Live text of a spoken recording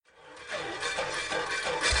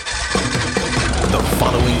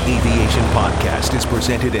Valley Aviation Podcast is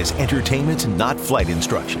presented as entertainment, not flight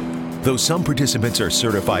instruction. Though some participants are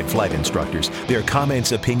certified flight instructors, their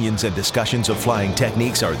comments, opinions, and discussions of flying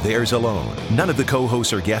techniques are theirs alone. None of the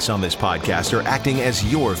co-hosts or guests on this podcast are acting as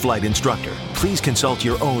your flight instructor. Please consult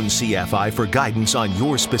your own CFI for guidance on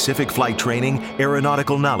your specific flight training,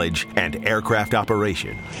 aeronautical knowledge, and aircraft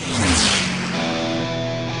operation.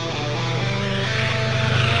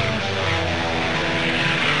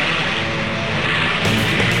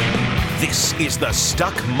 This is the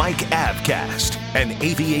Stuck Mike Avcast, an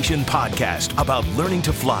aviation podcast about learning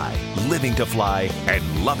to fly, living to fly,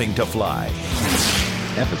 and loving to fly.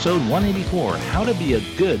 Episode 184, How to Be a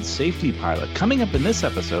Good Safety Pilot, coming up in this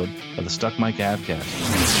episode of the Stuck Mike Avcast.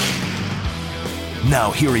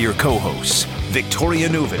 Now here are your co-hosts, Victoria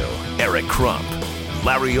Neuville, Eric Crump,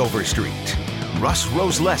 Larry Overstreet, Russ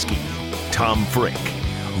Rosleski, Tom Frick,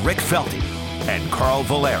 Rick Felty, and Carl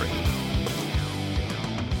Valeri.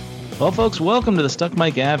 Well, folks, welcome to the Stuck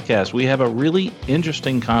Mike Avcast. We have a really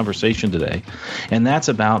interesting conversation today, and that's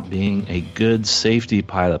about being a good safety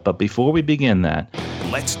pilot. But before we begin that,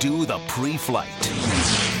 let's do the pre-flight.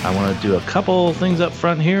 I want to do a couple things up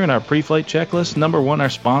front here in our pre-flight checklist. Number one, our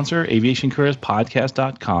sponsor,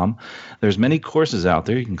 aviationcareerspodcast.com. There's many courses out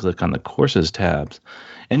there. You can click on the courses tabs.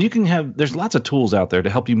 And there's lots of tools out there to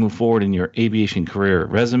help you move forward in your aviation career.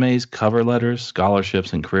 Resumes, cover letters,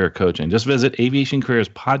 scholarships, and career coaching. Just visit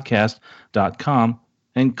aviationcareerspodcast.com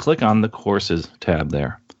and click on the courses tab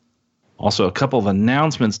there. Also, a couple of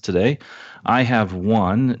announcements today. I have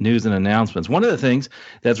one, news and announcements. One of the things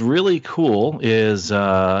that's really cool is,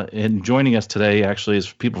 in joining us today actually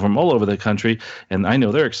is people from all over the country, and I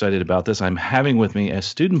know they're excited about this. I'm having with me a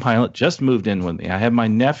student pilot, just moved in with me. I have my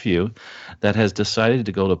nephew that has decided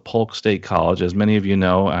to go to Polk State College. As many of you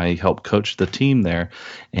know, I help coach the team there,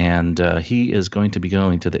 and he is going to be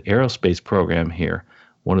going to the aerospace program here.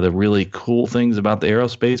 One of the really cool things about the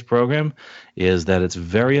aerospace program is that it's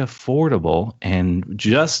very affordable, and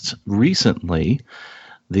just recently,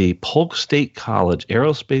 the Polk State College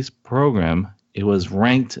aerospace program, it was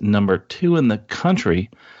ranked number 2 in the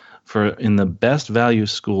country in the best value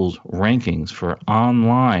schools rankings for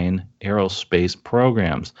online aerospace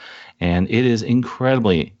programs, and it is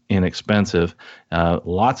incredibly inexpensive.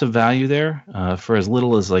 Lots of value there for as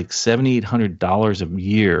little as like $7,800 a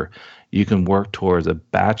year. You can work towards a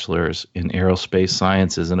bachelor's in aerospace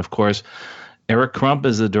sciences. And of course, Eric Crump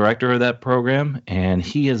is the director of that program, and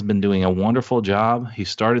he has been doing a wonderful job. He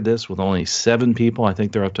started this with only 7 people. I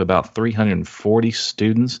think they're up to about 340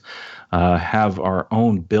 students, have our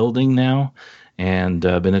own building now, and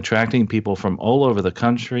been attracting people from all over the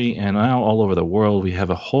country and now all over the world. We have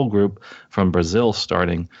a whole group from Brazil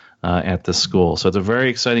starting at the school. So it's a very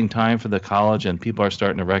exciting time for the college, and people are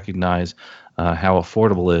starting to recognize how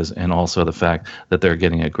affordable it is, and also the fact that they're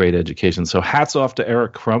getting a great education. So hats off to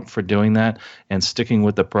Eric Crump for doing that and sticking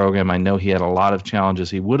with the program. I know he had a lot of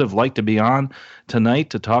challenges. He would have liked to be on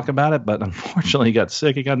tonight to talk about it, but unfortunately he got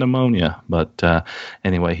sick. He got pneumonia. But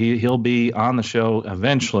anyway, he'll be on the show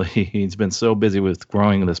eventually. He's been so busy with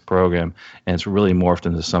growing this program, and it's really morphed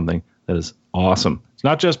into something that is awesome. It's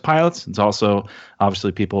not just pilots. It's also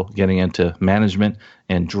obviously people getting into management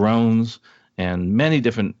and drones and many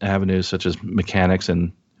different avenues such as mechanics,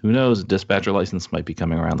 and who knows, a dispatcher license might be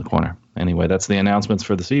coming around the corner. Anyway, that's the announcements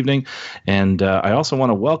for this evening. And I also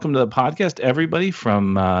want to welcome to the podcast everybody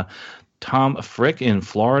from Tom Frick in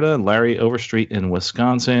Florida, Larry Overstreet in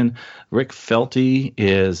Wisconsin, Rick Felty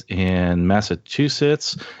is in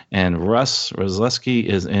Massachusetts, and Russ Rosleski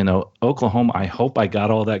is in Oklahoma. I hope I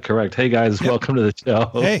got all that correct. Hey, guys, welcome to the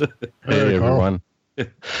show. Hey, hey everyone.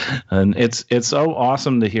 And it's so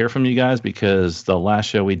awesome to hear from you guys, because the last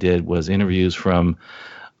show we did was interviews from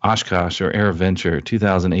Oshkosh or AirVenture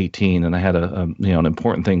 2018, and I had an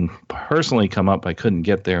important thing personally come up. I couldn't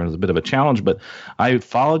get there. It was a bit of a challenge, but I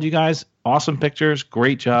followed you guys. Awesome pictures,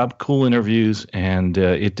 great job, cool interviews, and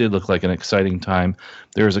it did look like an exciting time.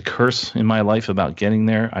 There is a curse in my life about getting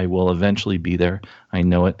there. I will eventually be there. I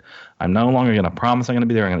know it. I'm no longer going to promise I'm going to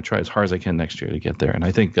be there. I'm going to try as hard as I can next year to get there, and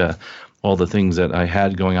I think all the things that I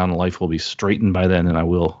had going on in life will be straightened by then, and I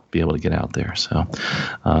will be able to get out there. So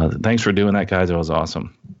thanks for doing that, guys. It was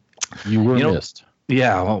awesome. You were missed.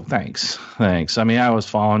 Yeah, well, thanks. I mean, I was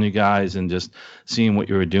following you guys and just seeing what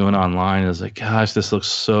you were doing online. I was like, gosh, this looks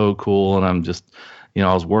so cool. And I'm just,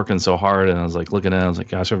 I was working so hard, and I was like looking at it. I was like,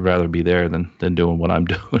 gosh, I'd rather be there than doing what I'm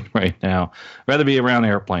doing right now. Rather be around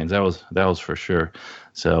airplanes. That was for sure.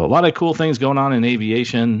 So a lot of cool things going on in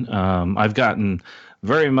aviation. I've gotten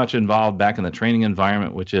very much involved back in the training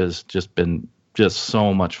environment, which has just been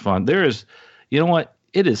so much fun. There is, you know what?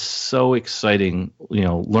 it is so exciting,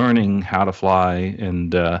 learning how to fly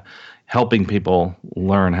and helping people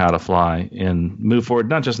learn how to fly and move forward,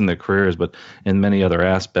 not just in their careers, but in many other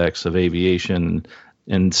aspects of aviation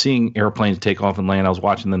and seeing airplanes take off and land. I was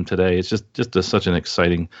watching them today. It's just such an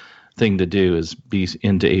exciting thing to do, is be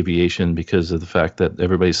into aviation because of the fact that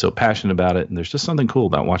everybody's so passionate about it. And there's just something cool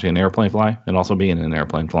about watching an airplane fly and also being in an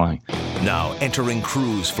airplane flying. Now entering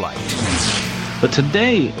cruise flight. But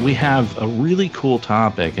today we have a really cool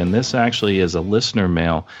topic, and this actually is a listener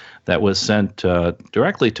mail that was sent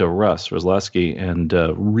directly to Russ Roslewski, and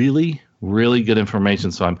really, really good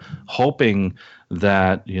information. So I'm hoping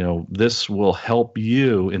that this will help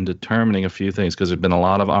you in determining a few things, because there's been a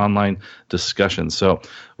lot of online discussions. So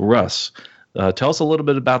Russ, tell us a little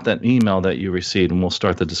bit about that email that you received, and we'll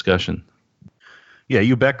start the discussion. Yeah,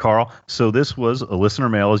 you bet, Carl. So this was a listener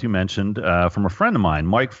mail, as you mentioned, from a friend of mine,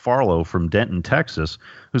 Mike Farlow from Denton, Texas,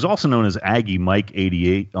 who's also known as Aggie Mike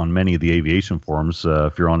 88 on many of the aviation forums.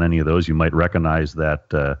 If you're on any of those, you might recognize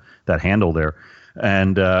that handle there.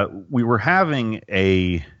 And we were having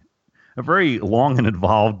a very long and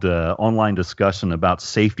involved online discussion about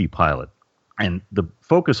safety pilot. And the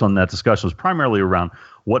focus on that discussion was primarily around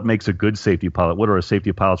what makes a good safety pilot, what are a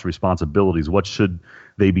safety pilot's responsibilities, what should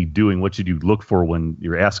they be doing, what should you look for when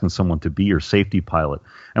you're asking someone to be your safety pilot.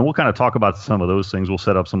 And we'll kind of talk about some of those things. We'll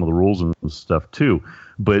set up some of the rules and stuff too.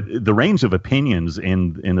 But the range of opinions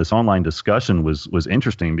in this online discussion was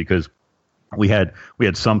interesting, because we had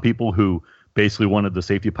some people who basically wanted the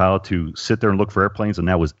safety pilot to sit there and look for airplanes, and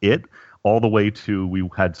that was it, all the way to we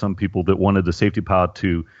had some people that wanted the safety pilot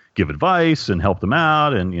to give advice and help them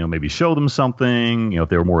out and maybe show them something, if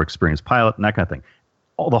they were a more experienced pilot and that kind of thing.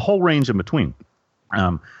 The whole range in between.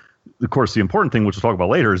 Of course, the important thing, which we'll talk about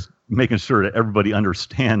later, is making sure that everybody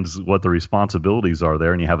understands what the responsibilities are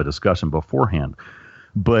there and you have a discussion beforehand.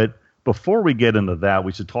 But before we get into that,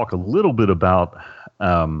 we should talk a little bit about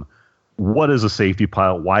what is a safety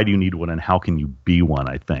pilot, why do you need one, and how can you be one,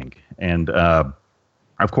 I think. And, of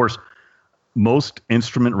course, most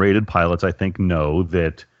instrument-rated pilots, I think, know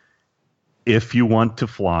that if you want to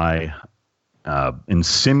fly in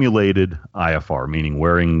simulated IFR, meaning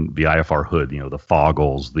wearing the IFR hood, the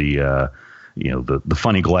foggles, the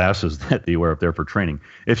funny glasses that you wear up there for training.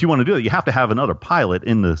 If you want to do it, you have to have another pilot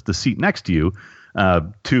in the seat next to you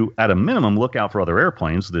to, at a minimum, look out for other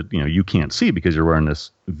airplanes that you can't see because you're wearing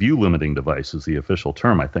this view limiting device, is the official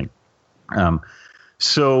term, I think.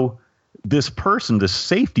 So this person, this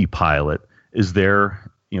safety pilot, is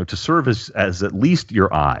there to serve as at least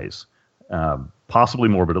your eyes. Possibly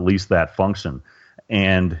more, but at least that function.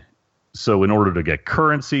 And so in order to get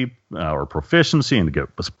currency or proficiency and to get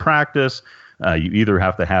practice, you either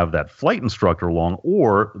have to have that flight instructor along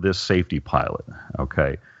or this safety pilot.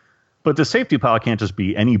 Okay. But the safety pilot can't just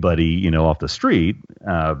be anybody, off the street.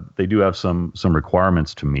 They do have some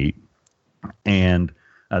requirements to meet. And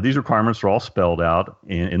these requirements are all spelled out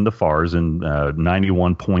in the FARs in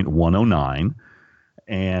 91.109.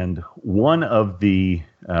 And one of the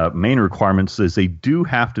main requirements is they do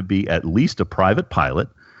have to be at least a private pilot.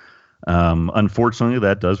 Unfortunately,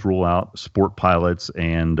 that does rule out sport pilots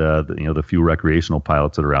and the few recreational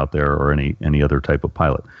pilots that are out there, or any other type of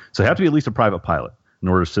pilot. So they have to be at least a private pilot in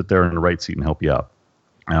order to sit there in the right seat and help you out.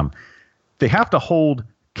 They have to hold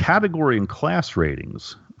category and class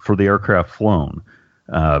ratings for the aircraft flown,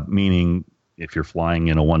 meaning if you're flying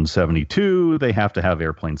in a 172, they have to have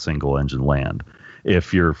airplane single engine land.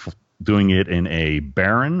 If you're doing it in a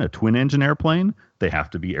Baron, a twin-engine airplane, they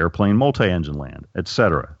have to be airplane multi-engine land,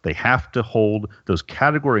 etc. They have to hold those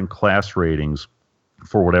category and class ratings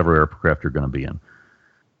for whatever aircraft you're going to be in.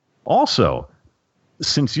 Also,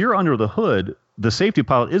 since you're under the hood, the safety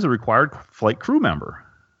pilot is a required flight crew member.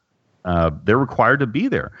 They're required to be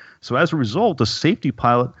there. So as a result, the safety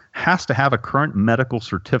pilot has to have a current medical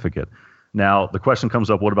certificate. Now, the question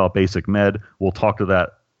comes up, what about basic med? We'll talk to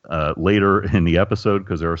that later in the episode,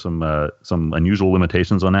 because there are some unusual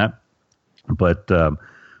limitations on that. But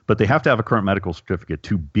they have to have a current medical certificate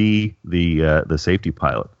to be the safety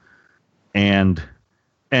pilot. And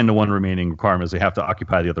the one remaining requirement is they have to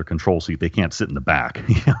occupy the other control seat. They can't sit in the back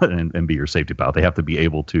and be your safety pilot. They have to be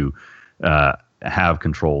able to have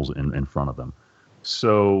controls in front of them.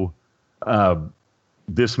 So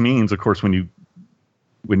this means, of course, when you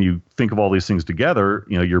think of all these things together,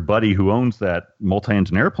 your buddy who owns that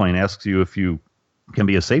multi-engine airplane asks you if you can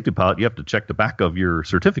be a safety pilot. You have to check the back of your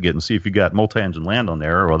certificate and see if you got multi-engine land on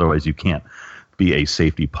there, or otherwise you can't be a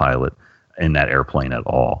safety pilot in that airplane at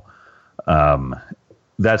all.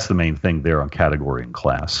 That's the main thing there on category and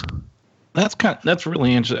class. That's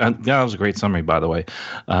really interesting. That was a great summary, by the way.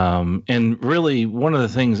 And really, one of the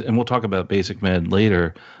things, and we'll talk about basic med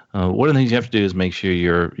later. One of the things you have to do is make sure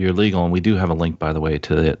you're legal, and we do have a link, by the way,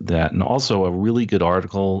 to that, and also a really good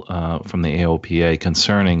article from the AOPA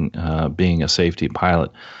concerning being a safety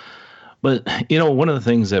pilot. But, one of the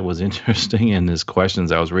things that was interesting in his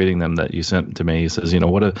questions, I was reading them that you sent to me. He says,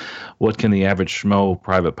 what can the average schmo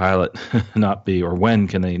private pilot not be, or when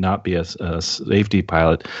can they not be a safety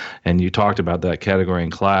pilot? And you talked about that category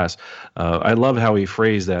in class. I love how he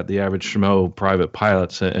phrased that, the average schmo private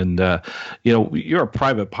pilots. And, you're a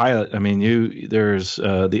private pilot. I mean, there's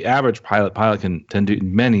the average pilot can do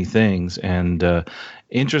many things. And,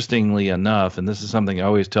 interestingly enough, and this is something I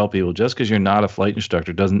always tell people, just because you're not a flight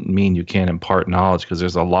instructor doesn't mean you can't impart knowledge, because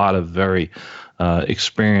there's a lot of very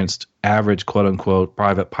experienced, average, quote-unquote,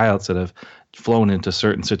 private pilots that have flown into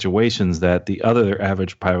certain situations that the other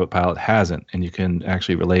average private pilot hasn't, and you can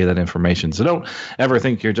actually relay that information. So don't ever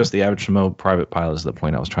think you're just the average remote private pilot is the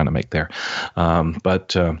point I was trying to make there.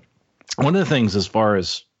 But one of the things as far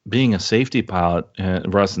as being a safety pilot,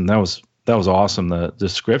 Russ, and that was awesome, the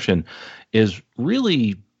description, is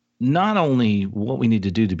really not only what we need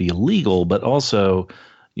to do to be legal, but also,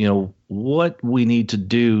 what we need to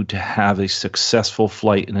do to have a successful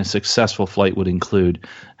flight. And a successful flight would include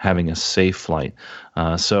having a safe flight.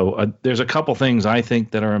 So there's a couple things I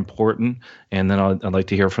think that are important, and then I'd like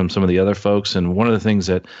to hear from some of the other folks. And one of the things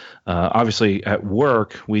that obviously at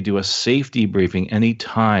work, we do a safety briefing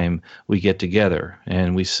anytime we get together,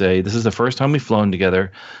 and we say, this is the first time we've flown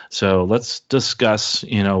together, so let's discuss,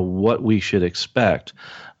 what we should expect.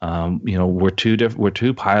 We're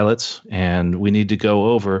two pilots, and we need to go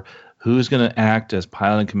over who's going to act as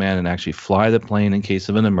pilot in command and actually fly the plane in case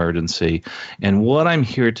of an emergency, and what I'm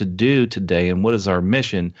here to do today, and what is our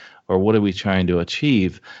mission, or what are we trying to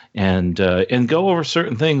achieve, and go over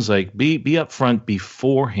certain things, like be upfront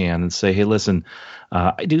beforehand and say, hey, listen,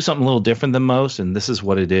 I do something a little different than most, and this is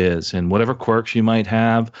what it is. And whatever quirks you might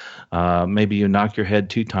have, maybe you knock your head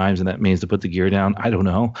 2 times, and that means to put the gear down. I don't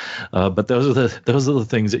know, but those are the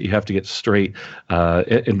things that you have to get straight.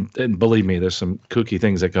 And believe me, there's some kooky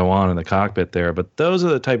things that go on in the cockpit there. But those are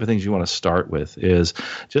the type of things you want to start with, is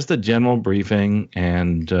just a general briefing,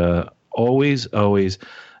 and always,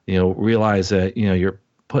 realize that you're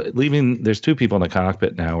leaving. There's 2 people in the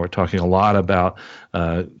cockpit now. We're talking a lot about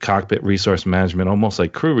cockpit resource management, almost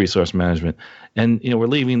like crew resource management. And, we're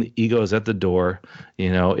leaving the egos at the door.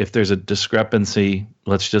 If there's a discrepancy,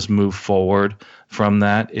 let's just move forward from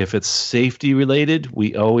that. If it's safety related,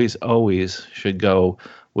 we always should go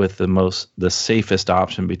with the safest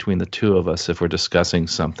option between the 2 of us if we're discussing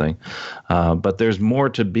something. But there's more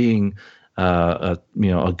to being a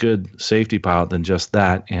good safety pilot than just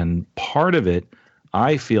that. And part of it,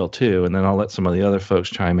 I feel too, and then I'll let some of the other folks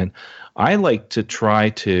chime in, I like to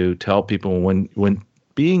try to tell people, when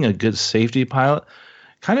being a good safety pilot,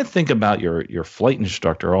 kind of think about your flight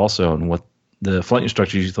instructor also, and what the flight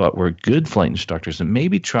instructors you thought were good flight instructors, and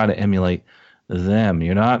maybe try to emulate them.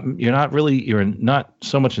 You're not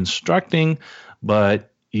so much instructing, but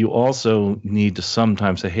you also need to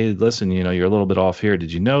sometimes say, hey, listen, you're a little bit off here.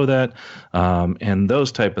 Did you know that? And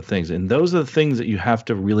those type of things. And those are the things that you have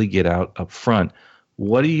to really get out up front.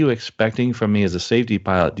 What are you expecting from me as a safety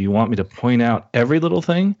pilot? Do you want me to point out every little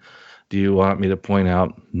thing? Do you want me to point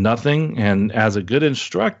out nothing? And as a good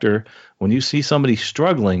instructor, when you see somebody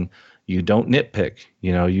struggling, you don't nitpick.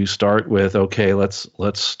 You start with, okay, let's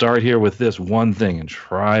start here with this one thing and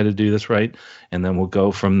try to do this right, and then we'll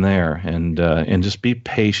go from there. And just be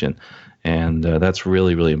patient, and that's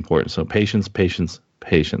really, really important. So patience.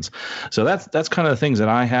 So that's kind of the things that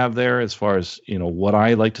I have there as far as what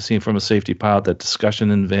I like to see from a safety pilot. That discussion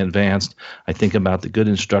in advanced. I think about the good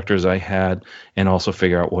instructors I had, and also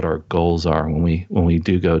figure out what our goals are when we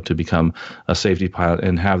do go to become a safety pilot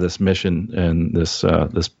and have this mission, and this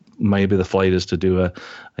maybe the flight is to do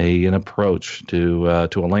an approach to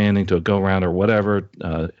a landing, to a go around, or whatever,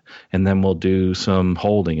 and then we'll do some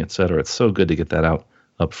holding, etc. It's so good to get that out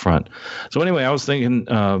up front. So anyway, I was thinking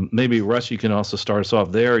maybe, Russ, you can also start us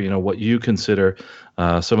off there, what you consider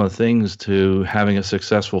some of the things to having a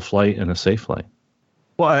successful flight and a safe flight.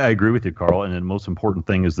 Well, I agree with you, Carl. And the most important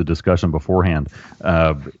thing is the discussion beforehand.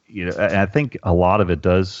 I think a lot of it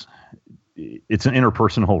it's an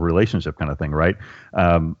interpersonal relationship kind of thing, right?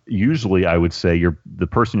 Usually I would say the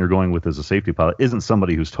person you're going with as a safety pilot isn't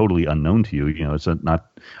somebody who's totally unknown to you. It's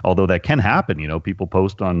not, although that can happen, people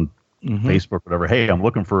post on Facebook, whatever, hey, I'm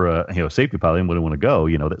looking for a safety pilot, and wouldn't want to go,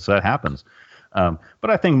 so that happens. But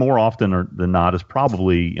I think more often than not is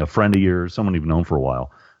probably a friend of yours, someone you've known for a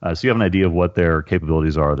while. So you have an idea of what their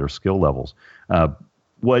capabilities are, their skill levels.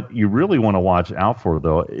 what you really want to watch out for,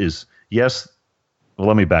 though, is yes. Well,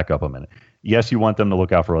 let me back up a minute. Yes, you want them to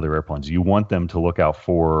look out for other airplanes. You want them to look out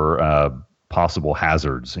for possible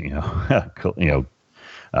hazards.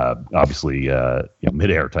 Obviously,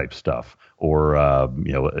 mid-air type stuff, or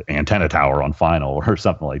antenna tower on final, or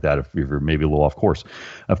something like that. If you're maybe a little off course,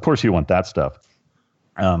 of course you want that stuff.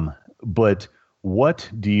 But what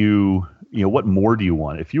do what more do you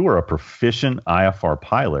want? If you are a proficient IFR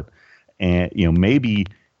pilot, and maybe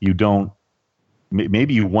you don't.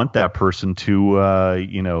 Maybe you want that person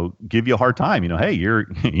to, give you a hard time. Hey,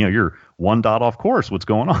 you're 1 dot off course. What's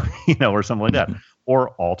going on? Or something like that. Or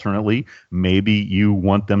alternately, maybe you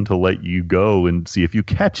want them to let you go and see if you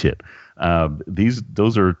catch it.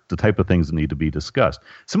 Those are the type of things that need to be discussed.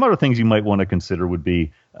 Some other things you might want to consider would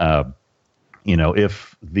be,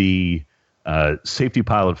 if the safety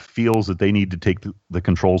pilot feels that they need to take the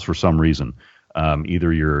controls for some reason.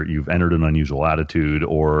 Either you've entered an unusual attitude,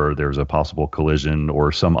 or there's a possible collision or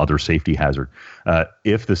some other safety hazard.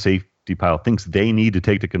 If the safety pilot thinks they need to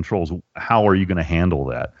take the controls, how are you going to handle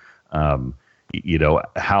that?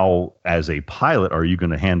 How, as a pilot, are you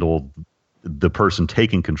going to handle the person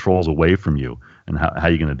taking controls away from you, and how are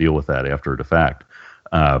you going to deal with that after the fact?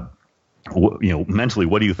 Mentally,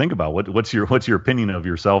 what do you think about what's your opinion of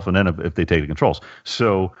yourself, and then if they take the controls?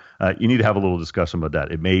 So you need to have a little discussion about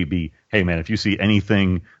that. It may be, hey man, if you see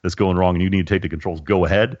anything that's going wrong and you need to take the controls, go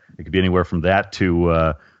ahead. It could be anywhere from that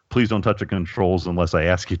to please don't touch the controls unless I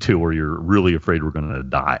ask you to, or you're really afraid we're going to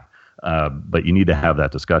die. But you need to have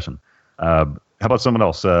that discussion. How about someone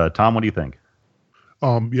else? Tom, what do you think?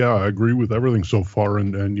 Yeah, I agree with everything so far,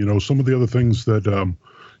 and some of the other things that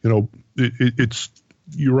it's.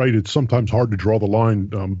 You're right. It's sometimes hard to draw the line.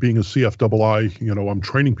 Being a CFII, I'm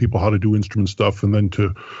training people how to do instrument stuff, and then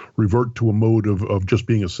to revert to a mode of just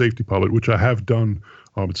being a safety pilot, which I have done.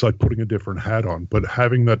 It's like putting a different hat on. But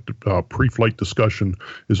having that pre-flight discussion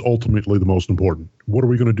is ultimately the most important. What are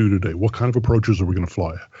we going to do today? What kind of approaches are we going to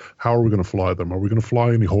fly? How are we going to fly them? Are we going to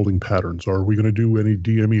fly any holding patterns? Are we going to do any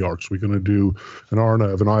DME arcs? Are we going to do an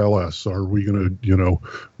RNAV, an ILS? Are we going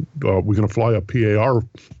to, fly a PAR?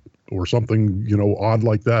 Or something, odd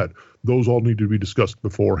like that. Those all need to be discussed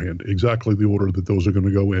beforehand, exactly the order that those are going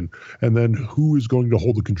to go in. And then who is going to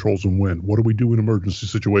hold the controls and when? What do we do in emergency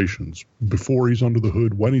situations? Before he's under the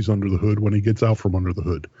hood, when he's under the hood, when he gets out from under the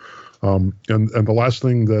hood. And the last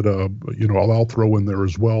thing that, I'll throw in there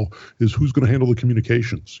as well is who's going to handle the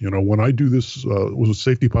communications. When I do this with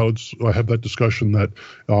safety pilots, I have that discussion that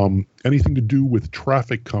anything to do with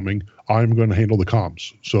traffic coming, I'm going to handle the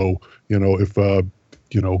comms. So, if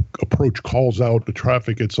approach calls out the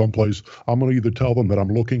traffic at someplace, I'm going to either tell them that I'm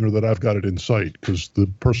looking or that I've got it in sight, because the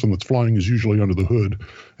person that's flying is usually under the hood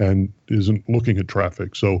and isn't looking at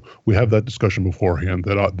traffic. So we have that discussion beforehand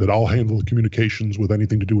that I'll handle the communications with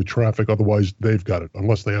anything to do with traffic. Otherwise, they've got it,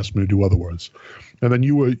 unless they ask me to do otherwise. And then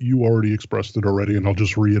you already expressed it already, and I'll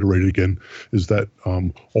just reiterate it again, is that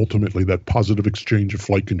ultimately that positive exchange of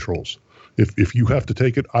flight controls. If you have to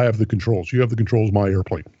take it, I have the controls. You have the controls, my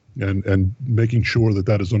airplane. And making sure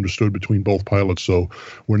that is understood between both pilots, so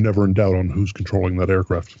we're never in doubt on who's controlling that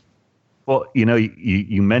aircraft. Well,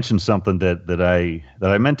 you mentioned something that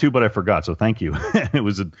I meant to, but I forgot. So thank you. It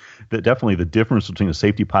was definitely the difference between a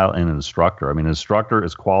safety pilot and an instructor. I mean, an instructor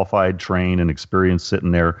is qualified, trained, and experienced,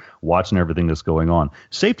 sitting there watching everything that's going on.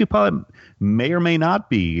 Safety pilot may or may not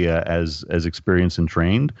be as experienced and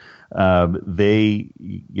trained. They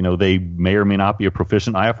may or may not be a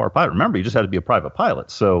proficient IFR pilot. Remember, you just had to be a private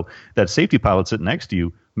pilot. So that safety pilot sitting next to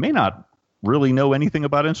you may not really know anything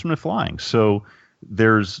about instrument flying. So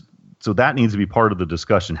that needs to be part of the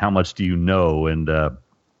discussion. How much do you know?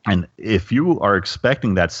 And if you are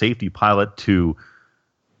expecting that safety pilot to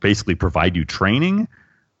basically provide you training,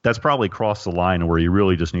 that's probably crossed the line where you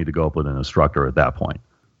really just need to go up with an instructor at that point.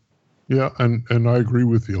 Yeah, and I agree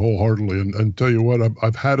with you wholeheartedly. And tell you what,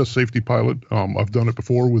 I've had a safety pilot. I've done it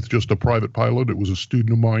before with just a private pilot. It was a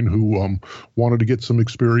student of mine who wanted to get some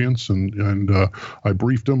experience, and I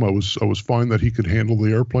briefed him. I was fine that he could handle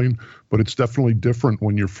the airplane, but it's definitely different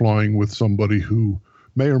when you're flying with somebody who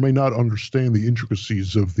may or may not understand the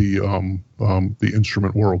intricacies of the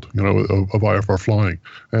instrument world, of IFR flying.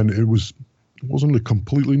 And it wasn't a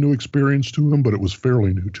completely new experience to him, but it was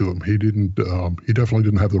fairly new to him. He definitely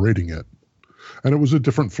didn't have the rating yet. And it was a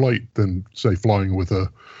different flight than, say, flying with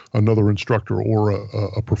another instructor or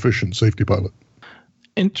a proficient safety pilot.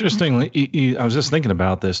 Interestingly, I was just thinking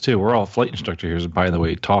about this too. We're all flight instructors, by the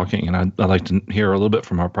way, talking, and I'd like to hear a little bit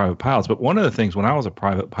from our private pilots. But one of the things when I was a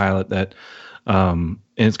private pilot that, and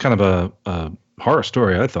it's kind of a horror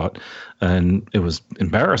story, I thought, and it was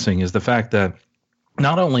embarrassing, is the fact that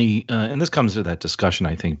not only, and this comes to that discussion,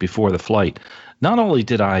 I think, before the flight, not only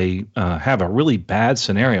did I have a really bad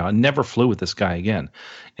scenario, I never flew with this guy again.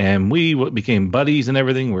 And we became buddies and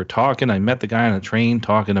everything. We were talking. I met the guy on a train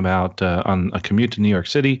talking about on a commute to New York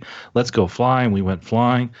City. Let's go fly. And we went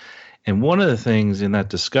flying. And one of the things in that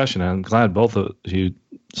discussion, and I'm glad both of you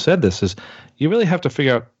said this, is you really have to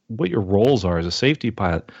figure out what your roles are as a safety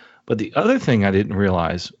pilot. But the other thing I didn't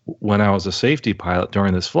realize when I was a safety pilot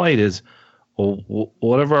during this flight is, well,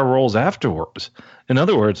 what are our roles afterwards? In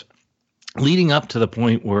other words, leading up to the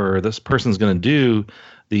point where this person's going to do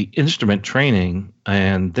the instrument training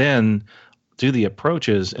and then do the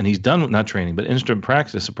approaches, and he's done with not training, but instrument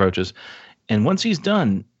practice approaches. And once he's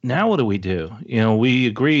done, now what do? We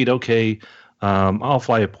agreed, okay, I'll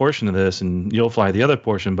fly a portion of this and you'll fly the other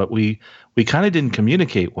portion, but we kind of didn't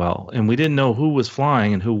communicate well, and we didn't know who was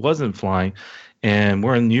flying and who wasn't flying. And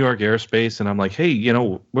we're in New York airspace, and I'm like, hey,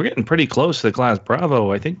 we're getting pretty close to the class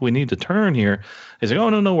Bravo. I think we need to turn here. He's like, oh,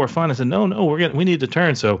 no, we're fine. I said, no, we need to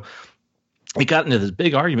turn. So we got into this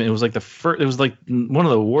big argument. It was like one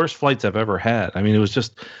of the worst flights I've ever had. I mean, it was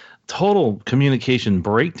just total communication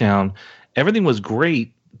breakdown. Everything was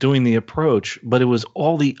great doing the approach, but it was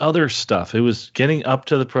all the other stuff. It was getting up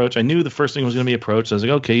to the approach. I knew the first thing was going to be approach. I was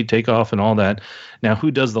like, okay, take off and all that. Now, who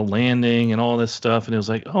does the landing and all this stuff? And it was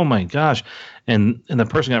like, oh my gosh. And the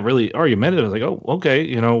person got really argumentative. I was like, oh,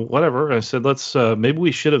 okay, whatever. I said, let's maybe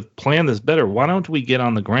we should have planned this better. Why don't we get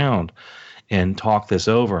on the ground and talk this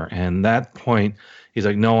over? And that point, he's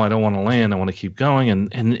like, no, I don't want to land. I want to keep going.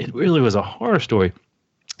 And it really was a horror story.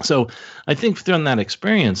 So I think from that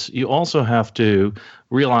experience, you also have to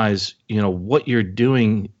realize, what you're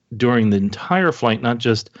doing during the entire flight, not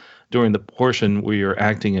just during the portion where you're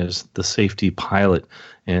acting as the safety pilot.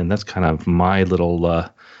 And that's kind of my little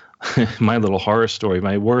my little horror story,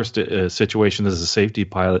 my worst situation as a safety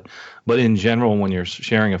pilot. But in general, when you're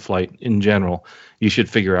sharing a flight, in general, you should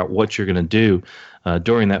figure out what you're going to do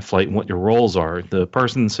during that flight and what your roles are. The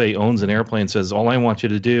person, say, owns an airplane, says, all I want you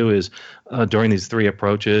to do is during these 3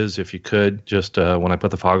 approaches, if you could, just when I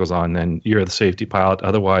put the foggles on, then you're the safety pilot.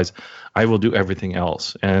 Otherwise, I will do everything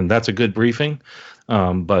else. And that's a good briefing.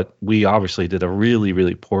 But we obviously did a really,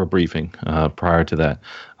 really poor briefing prior to that.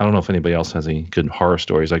 I don't know if anybody else has any good horror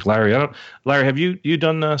stories. Like Larry, Larry, have you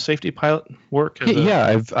done safety pilot work?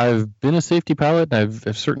 Yeah, I've been a safety pilot, and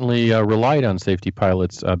I've certainly relied on safety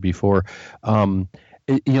pilots before.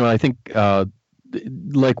 I think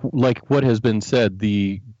like what has been said,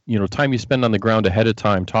 the time you spend on the ground ahead of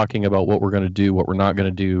time talking about what we're going to do, what we're not going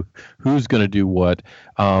to do, who's going to do what,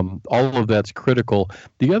 all of that's critical.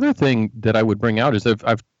 The other thing that I would bring out is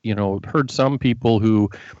I've heard some people who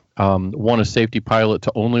want a safety pilot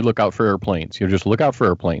to only look out for airplanes. Just look out for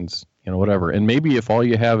airplanes, whatever. And maybe if all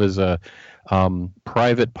you have is a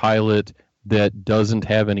private pilot that doesn't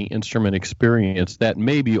have any instrument experience, that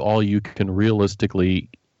may be all you can realistically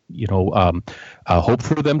hope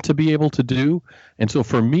for them to be able to do. And so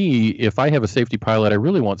for me, if I have a safety pilot, I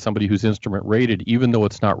really want somebody who's instrument rated, even though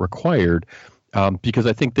it's not required, because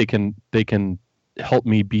I think they can help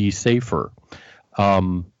me be safer.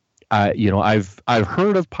 I've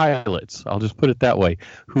heard of pilots, I'll just put it that way,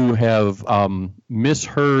 who have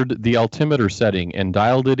misheard the altimeter setting and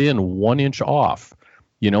dialed it in 1 inch off.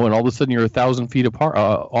 And all of a sudden you're 1,000 feet apart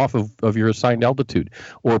off of your assigned altitude,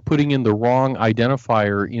 or putting in the wrong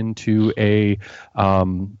identifier into a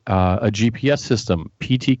GPS system,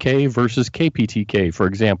 PTK versus KPTK, for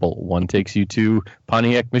example. One takes you to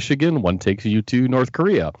Pontiac, Michigan. One takes you to North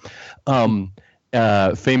Korea.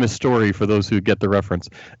 Famous story for those who get the reference.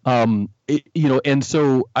 And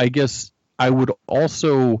so I guess I would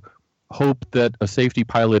also hope that a safety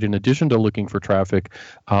pilot, in addition to looking for traffic,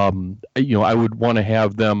 I would want to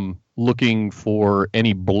have them looking for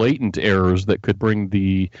any blatant errors that could bring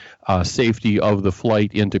the safety of the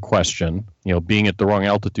flight into question, being at the wrong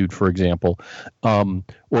altitude, for example,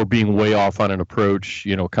 or being way off on an approach,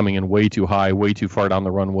 coming in way too high, way too far down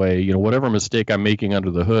the runway, whatever mistake I'm making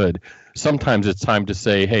under the hood. Sometimes it's time to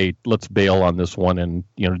say, hey, let's bail on this one and,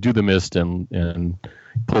 do the mist and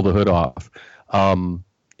pull the hood off.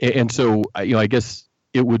 And so, I guess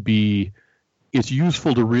it's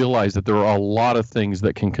useful to realize that there are a lot of things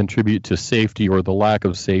that can contribute to safety or the lack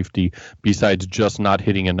of safety besides just not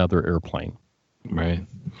hitting another airplane. Right.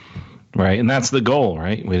 And that's the goal,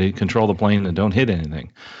 right? We control the plane and don't hit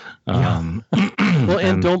anything. Well,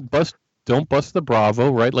 and don't bust the Bravo,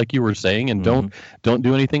 right? Like you were saying, and don't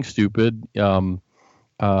do anything stupid.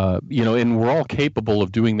 and we're all capable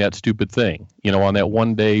of doing that stupid thing. On that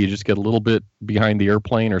one day, you just get a little bit behind the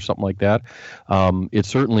airplane or something like that. It's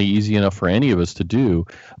certainly easy enough for any of us to do.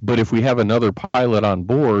 But if we have another pilot on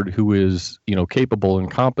board who is, capable and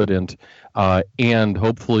competent, and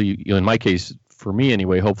hopefully, in my case, for me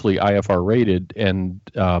anyway, hopefully IFR rated and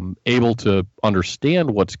able to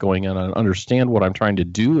understand what's going on and understand what I'm trying to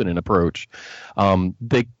do in an approach,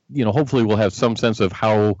 they, hopefully will have some sense of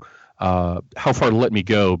how far to let me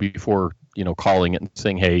go before, calling it and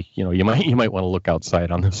saying, hey, you might want to look outside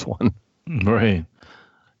on this one. Right.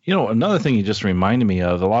 Another thing you just reminded me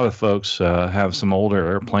of, a lot of folks have some older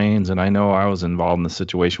airplanes, and I know I was involved in the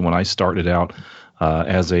situation when I started out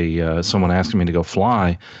as someone asking me to go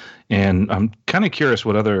fly. And I'm kind of curious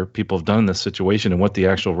what other people have done in this situation and what the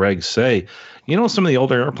actual regs say. Some of the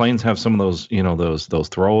older airplanes have some of those, those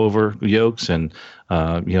throwover yokes, and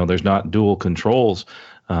there's not dual controls.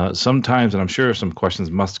 Sometimes, and I'm sure some questions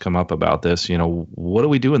must come up about this, what do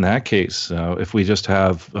we do in that case if we just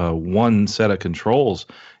have one set of controls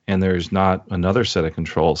and there's not another set of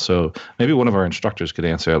controls? So maybe one of our instructors could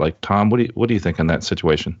answer. Like, Tom, what do you think in that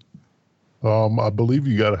situation? I believe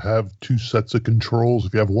you got to have two sets of controls.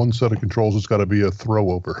 If you have one set of controls, it's got to be a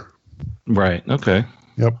throwover. Right. Okay.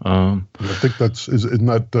 Yep. I think isn't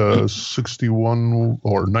that 61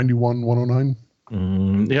 or 91-109?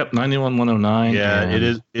 Yep, 91-109. Yeah,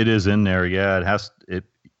 it is in there. Yeah,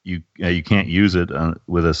 you can't use it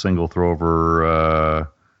with a single throwover.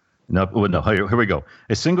 No. Here we go.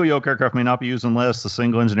 A single yoke aircraft may not be used unless the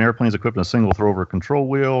single engine airplane is equipped with a single throwover control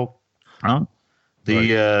wheel.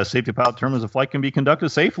 The safety pilot determines the flight can be conducted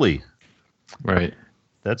safely. Right.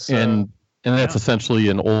 That's And that's essentially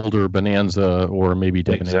an older Bonanza or maybe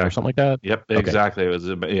Debonair or something like that? Yep, exactly. Okay.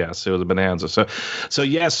 It was a Bonanza. So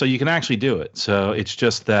you can actually do it. So it's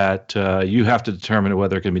just that you have to determine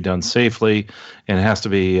whether it can be done safely, and it has to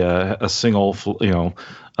be a single,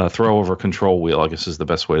 throwover control wheel, I guess is the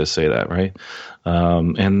best way to say that, right?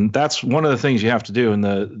 And that's one of the things you have to do. And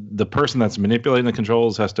the person that's manipulating the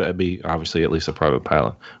controls has to be obviously at least a private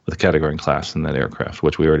pilot with a category and class in that aircraft,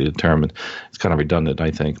 which we already determined. It's kind of redundant, I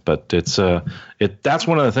think, but it's that's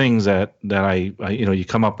one of the things that I you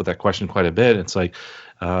come up with that question quite a bit. It's like,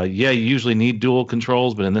 you usually need dual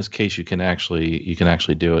controls, but in this case, you can actually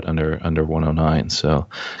do it under 109. So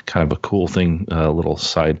kind of a cool thing, little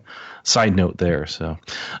side note there. So,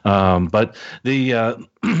 but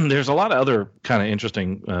there's a lot of other kind of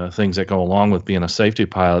interesting things that go along with being a safety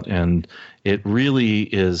pilot, and it really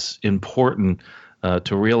is important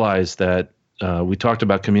to realize that we talked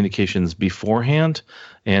about communications beforehand,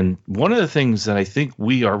 and one of the things that I think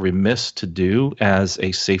we are remiss to do as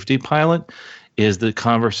a safety pilot is the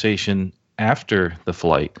conversation after the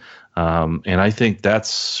flight. And I think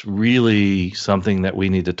that's really something that we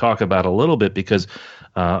need to talk about a little bit, because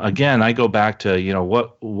again, I go back to,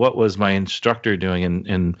 what was my instructor doing,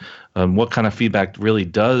 and what kind of feedback really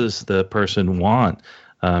does the person want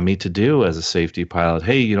me to do as a safety pilot?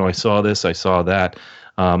 Hey, I saw this, I saw that.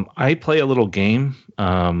 I play a little game.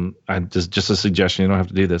 I just a suggestion. You don't have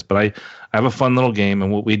to do this, but I have a fun little game,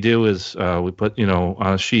 and what we do is we put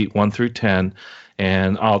on a sheet 1 through 10,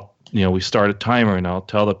 and we start a timer, and I'll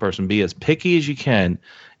tell the person, be as picky as you can,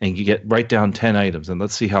 and you write down 10 items, and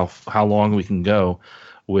let's see how long we can go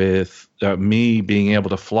with me being able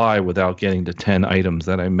to fly without getting to 10 items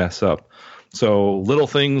that I mess up. So little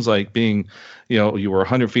things like being, you were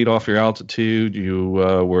 100 feet off your altitude, you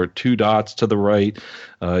were 2 dots to the right,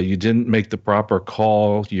 you didn't make the proper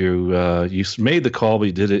call, you made the call but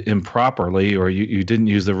you did it improperly, or you didn't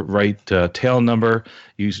use the right tail number,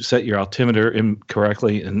 you set your altimeter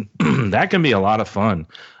incorrectly, and that can be a lot of fun.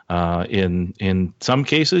 In some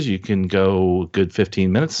cases, you can go a good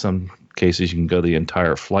 15 minutes. Some cases, you can go the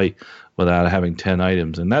entire flight without having 10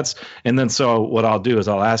 items. And then so what I'll do is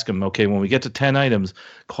I'll ask them, okay, when we get to 10 items,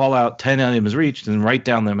 call out 10 items reached and write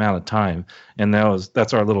down the amount of time. And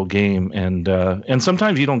that's our little game. And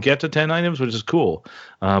sometimes you don't get to 10 items, which is cool.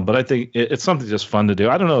 But I think it's something just fun to do.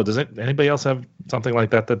 I don't know. Does anybody else have something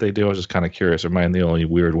like that they do? I was just kind of curious. Or am I the only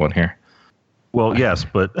weird one here? Well, yes,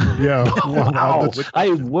 but yeah. Wow.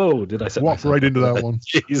 Did I say walk right into that one?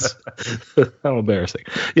 Jeez. How embarrassing.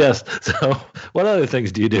 Yes. So what other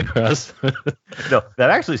things do you do, Russ? No, that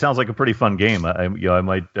actually sounds like a pretty fun game. I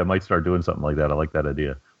might start doing something like that. I like that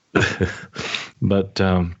idea. But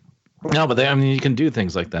you can do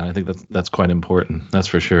things like that. I think that's quite important. That's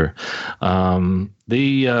for sure. So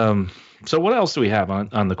what else do we have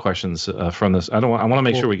on the questions from this? I want to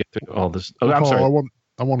make sure we get through all this. Oh, I'm sorry.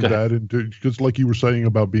 I wanted to add into, because like you were saying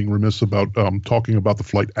about being remiss about talking about the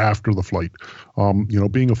flight after the flight.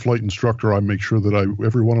 Being a flight instructor, I make sure that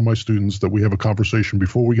every one of my students, that we have a conversation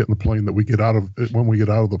before we get in the plane, that we get out of it when we get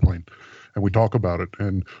out of the plane, and we talk about it.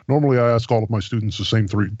 And normally I ask all of my students the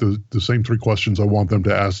same three questions I want them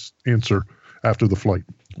to answer after the flight.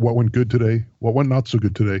 What went good today? What went not so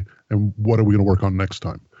good today? And what are we going to work on next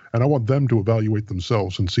time? And I want them to evaluate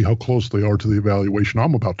themselves and see how close they are to the evaluation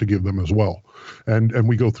I'm about to give them as well. And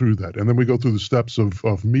we go through that. And then we go through the steps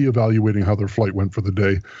of me evaluating how their flight went for the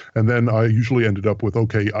day. And then I usually ended up with,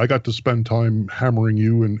 okay, I got to spend time hammering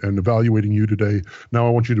you and evaluating you today. Now I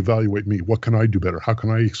want you to evaluate me. What can I do better? How can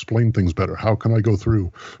I explain things better? How can I go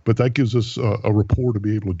through? But that gives us a rapport to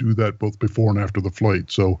be able to do that both before and after the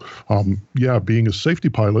flight. So, being a safety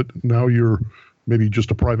pilot, now you're maybe just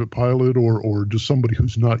a private pilot or just somebody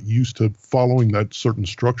who's not used to following that certain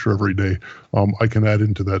structure every day. I can add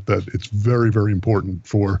into that it's very, very important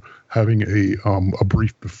for having a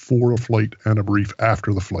brief before a flight and a brief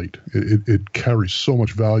after the flight. It carries so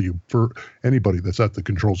much value for anybody that's at the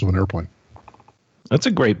controls of an airplane. That's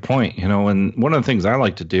a great point. And one of the things I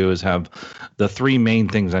like to do is have the three main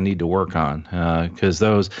things I need to work on, because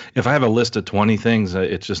those, if I have a list of 20 things,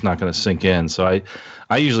 it's just not going to sink in. So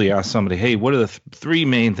I usually ask somebody, hey, what are the three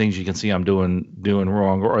main things you can see I'm doing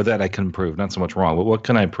wrong, or that I can improve? Not so much wrong, but what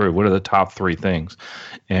can I improve? What are the top three things?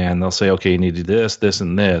 And they'll say, okay, you need to do this, this,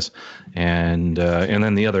 and this. And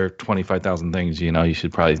then the other 25,000 things, you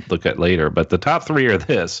should probably look at later. But the top three are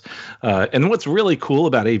this. And what's really cool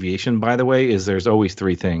about aviation, by the way, is there's always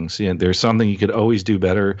three things. There's something you could always do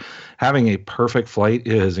better. Having a perfect flight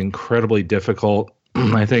is incredibly difficult.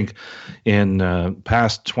 I think in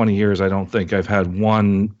past 20 years, I don't think I've had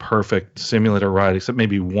one perfect simulator ride, except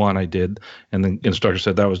maybe one I did. And the instructor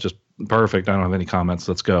said that was just perfect. I don't have any comments.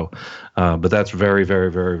 Let's go. But that's very, very,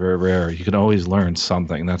 very, very rare. You can always learn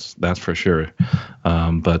something. That's for sure.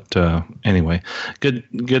 But anyway, good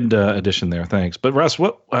addition there. Thanks. But Russ,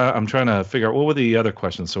 I'm trying to figure out what were the other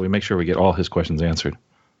questions so we make sure we get all his questions answered.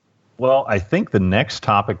 Well, I think the next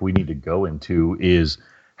topic we need to go into is,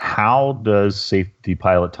 how does safety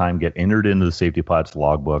pilot time get entered into the safety pilot's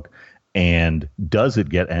logbook, and does it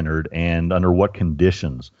get entered, and under what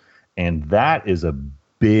conditions? And that is a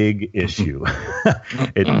big issue.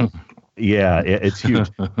 It's huge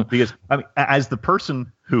because as the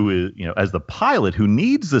person who is, as the pilot who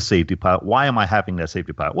needs the safety pilot, why am I having that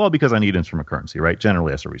safety pilot? Well, because I need instrument currency, right?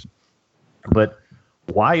 Generally, that's the reason. But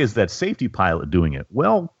why is that safety pilot doing it?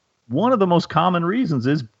 Well, one of the most common reasons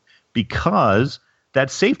is because that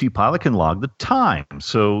safety pilot can log the time.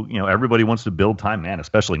 So, everybody wants to build time, man,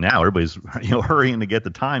 especially now. Everybody's, hurrying to get the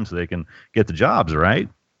time so they can get the jobs, right?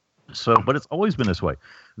 So, but it's always been this way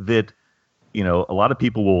that, a lot of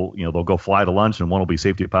people will, they'll go fly to lunch and one will be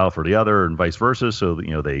safety pilot for the other and vice versa. So,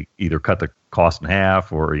 they either cut the cost in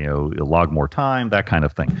half or, log more time, that kind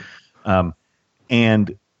of thing.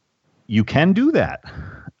 And you can do that.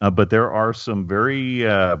 But there are some very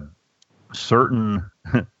certain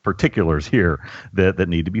particulars here that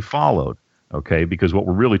need to be followed, okay? Because what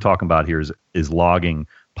we're really talking about here is logging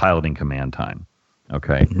piloting command time,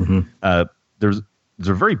 okay? Mm-hmm. There's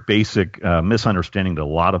a very basic misunderstanding that a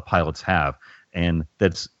lot of pilots have, and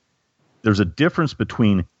there's a difference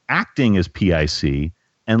between acting as PIC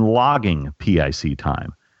and logging PIC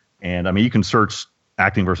time. And you can search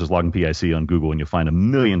acting versus logging PIC on Google and you'll find a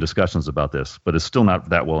million discussions about this, but it's still not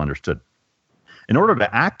that well understood. In order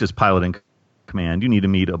to act as piloting command, you need to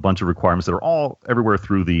meet a bunch of requirements that are all everywhere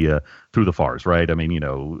through the FARs, right?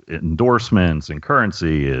 Endorsements and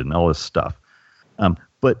currency and all this stuff.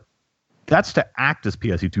 But that's to act as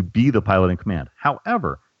PIC, to be the piloting command.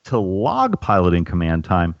 However, to log piloting command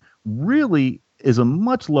time really is a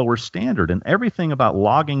much lower standard, and everything about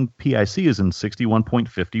logging PIC is in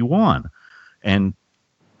 61.51. And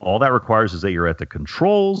all that requires is that you're at the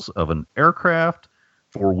controls of an aircraft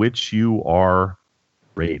for which you are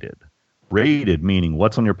rated. Rated meaning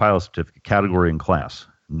what's on your pilot certificate, category and class.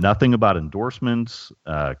 Nothing about endorsements,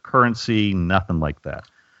 currency, nothing like that.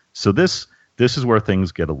 So this is where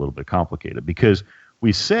things get a little bit complicated, because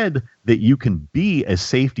we said that you can be a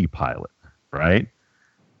safety pilot, right?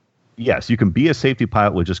 Yes, you can be a safety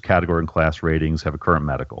pilot with just category and class ratings, have a current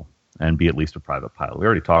medical, and be at least a private pilot. We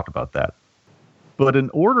already talked about that. But in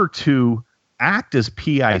order to act as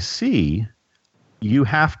PIC, you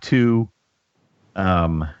have to,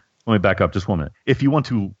 let me back up just 1 minute. If you want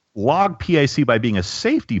to log PIC by being a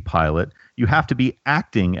safety pilot, you have to be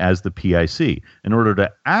acting as the PIC. In order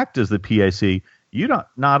to act as the PIC, you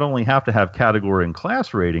not only have to have category and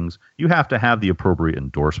class ratings, you have to have the appropriate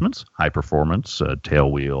endorsements, high performance,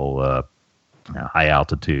 tailwheel, high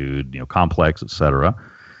altitude, complex, etc.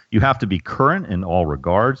 You have to be current in all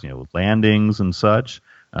regards, landings and such,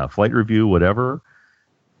 flight review, whatever.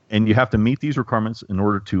 And you have to meet these requirements in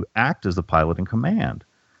order to act as the pilot in command.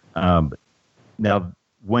 Now,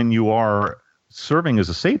 when you are serving as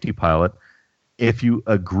a safety pilot, if you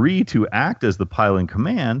agree to act as the pilot in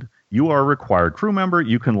command, you are a required crew member.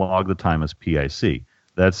 You can log the time as PIC.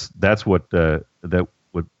 That's what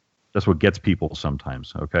gets people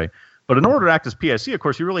sometimes. Okay, but in order to act as PIC, of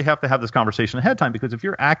course, you really have to have this conversation ahead of time, because if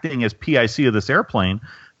you're acting as PIC of this airplane,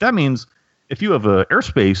 that means if you have an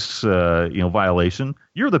airspace violation,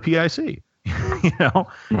 you're the PIC.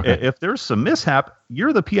 If there's some mishap,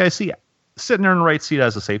 you're the PIC sitting there in the right seat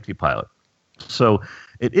as a safety pilot. So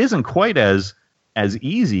it isn't quite as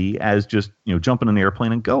easy as just jumping in the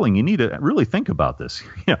airplane and going. You need to really think about this.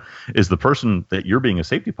 Is the person that you're being a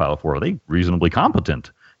safety pilot for, are they reasonably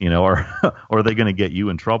competent? Or are they going to get you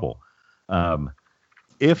in trouble?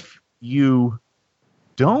 If you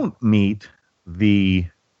don't meet the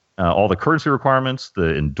all the currency requirements,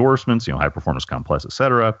 the endorsements, high performance complex,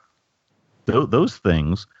 etc., those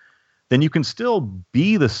things, then you can still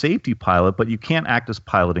be the safety pilot, but you can't act as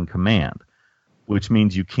pilot in command, which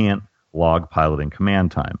means you can't log pilot in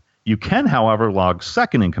command time. You can, however, log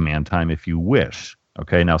second in command time if you wish.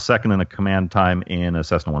 Okay, now second in a command time in a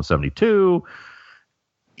Cessna 172,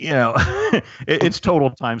 it's total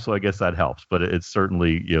time, so I guess that helps. But it's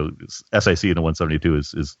certainly, SIC in a 172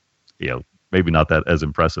 is maybe not that as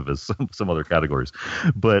impressive as some other categories,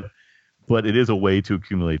 but it is a way to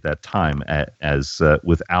accumulate that time as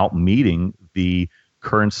without meeting the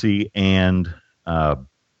currency and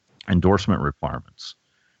endorsement requirements.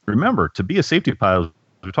 Remember, to be a safety pilot,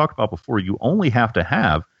 as we talked about before, you only have to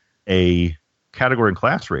have a category and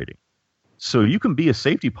class rating. So you can be a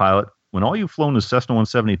safety pilot when all you've flown is Cessna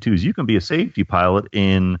 172s. You can be a safety pilot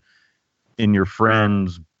in your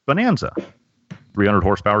friend's Bonanza, 300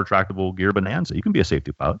 horsepower tractable gear Bonanza. You can be a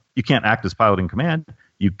safety pilot. You can't act as pilot in command.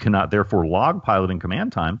 You cannot therefore log pilot in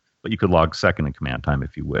command time, but you could log second in command time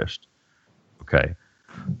if you wished. Okay.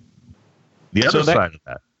 The other side of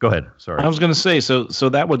that. Go ahead. Sorry. I was going to say, so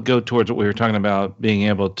that would go towards what we were talking about, being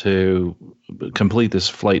able to complete this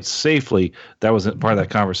flight safely. That was part of that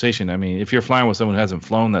conversation. I mean, if you're flying with someone who hasn't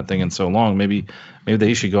flown that thing in so long, maybe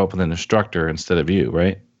they should go up with an instructor instead of you,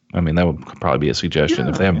 right? I mean, that would probably be a suggestion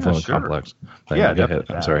if they haven't flown complex. Yeah, go ahead.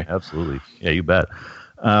 I'm sorry. Absolutely. Yeah, you bet.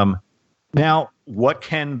 Now, what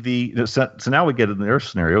can so now we get in their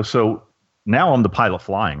scenario. So now I'm the pilot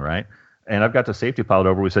flying, right? And I've got the safety pilot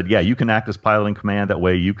over. We said, yeah, you can act as pilot in command. That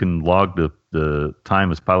way you can log the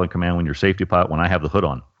time as pilot in command when you're safety pilot, when I have the hood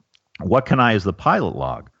on. What can I as the pilot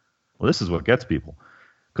log? Well, this is what gets people,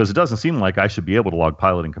 because it doesn't seem like I should be able to log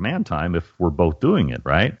pilot in command time if we're both doing it,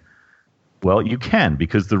 right? Well, you can,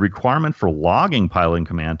 because the requirement for logging pilot in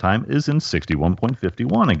command time is in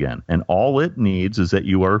 61.51 again. And all it needs is that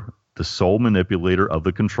you are the sole manipulator of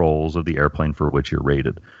the controls of the airplane for which you're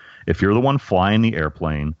rated. If you're the one flying the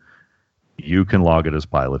airplane, you can log it as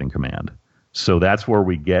pilot in command. So that's where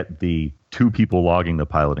we get the two people logging the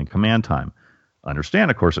pilot in command time. Understand,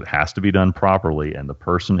 of course, it has to be done properly, and the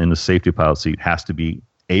person in the safety pilot seat has to be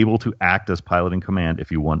able to act as pilot in command if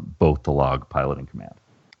you want both to log pilot in command.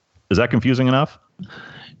 Is that confusing enough?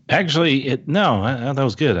 Actually, that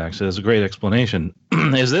was good. Actually, that's a great explanation.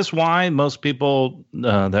 Is this why most people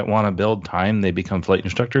that want to build time, they become flight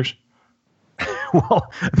instructors?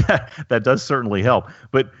 Well, that does certainly help.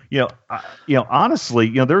 But honestly,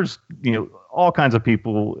 there's all kinds of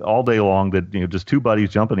people all day long that just two buddies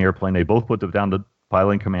jump in the airplane. They both put down the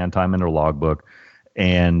pilot in command time in their logbook,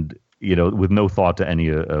 and with no thought to any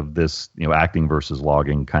of this, acting versus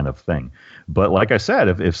logging kind of thing. But like I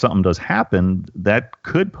said, if something does happen, that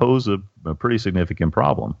could pose a pretty significant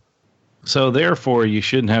problem. So therefore, you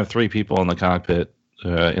shouldn't have three people in the cockpit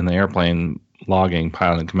in the airplane logging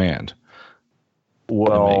pilot in command.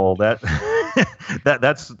 Well, that's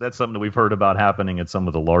something that we've heard about happening at some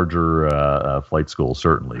of the larger flight schools,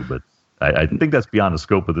 certainly, but I think that's beyond the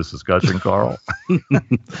scope of this discussion, Carl.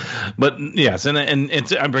 But yes, and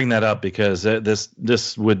I bring that up because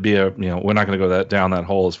this would be we're not going to go down that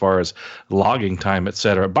hole as far as logging time, et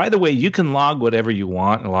cetera. By the way, you can log whatever you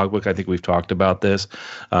want in a logbook. I think we've talked about this.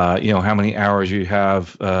 How many hours you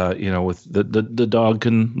have. With the dog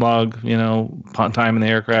can log. Time in the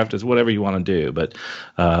aircraft is whatever you want to do, but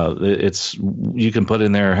you can put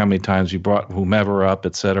in there how many times you brought whomever up,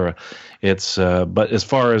 et cetera. But as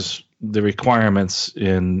far as the requirements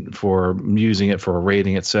for using it for a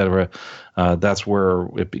rating, et cetera, that's where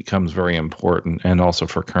it becomes very important, and also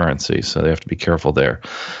for currency. So they have to be careful there.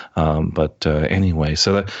 Anyway,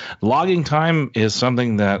 so the logging time is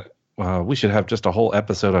something that we should have just a whole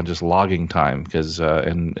episode on just logging time because,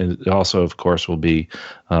 and it also, of course, will be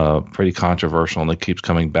pretty controversial, and it keeps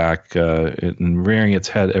coming back and rearing its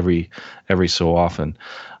head every so often.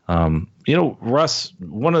 Russ,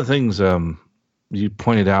 one of the things you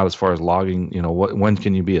pointed out as far as logging, when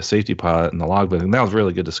can you be a safety pilot in the logbook? And that was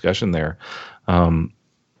really good discussion there. I'm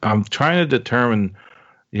trying to determine,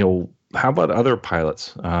 how about other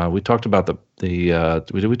pilots? We talked about we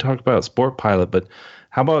talked about sport pilot, but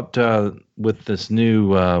how about with this new,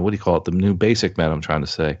 what do you call it? The new basic med, I'm trying to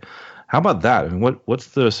say. How about that? I mean, what's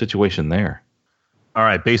the situation there? All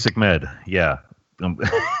right, basic med. Yeah.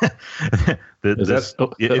 Is that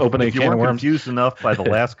opening if you weren't confused enough by the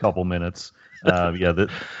last couple minutes,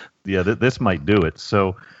 this might do it.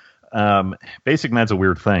 So basic med's a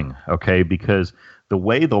weird thing, okay, because the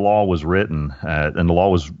way the law was written, and the law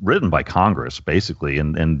was written by Congress, basically,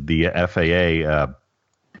 and the FAA,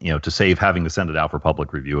 to save having to send it out for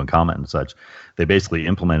public review and comment and such, they basically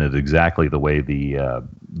implemented exactly the way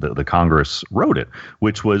the Congress wrote it,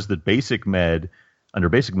 which was that under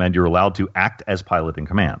basic med, you're allowed to act as pilot in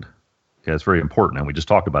command. Okay, that's very important, and we just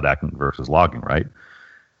talked about acting versus logging, right?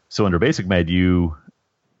 So under basic med,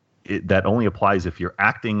 that only applies if you're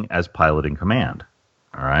acting as pilot in command.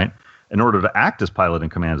 All right. In order to act as pilot in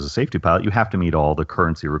command as a safety pilot, you have to meet all the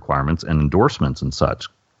currency requirements and endorsements and such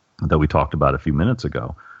that we talked about a few minutes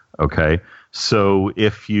ago. Okay. So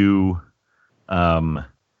if you are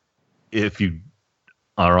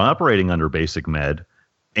operating under basic med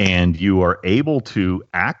and you are able to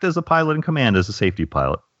act as a pilot in command as a safety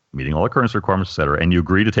pilot, meeting all the currency requirements, et cetera, and you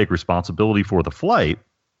agree to take responsibility for the flight,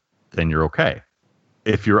 then you're okay.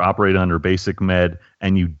 If you're operating under basic med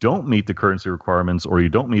and you don't meet the currency requirements or you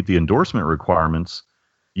don't meet the endorsement requirements,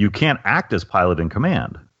 you can't act as pilot in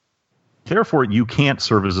command. Therefore, you can't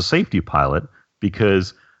serve as a safety pilot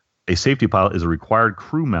because a safety pilot is a required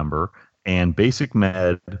crew member, and basic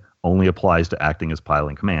med only applies to acting as pilot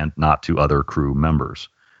in command, not to other crew members.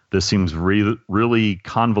 This seems really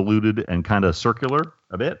convoluted and kind of circular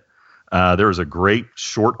a bit. There is a great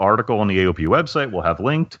short article on the AOP website we'll have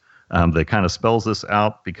linked that kind of spells this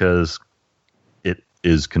out because it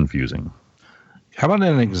is confusing. How about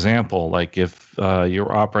an example? Like if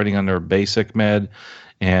you're operating under basic med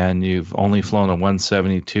and you've only flown a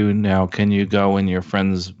 172, now can you go in your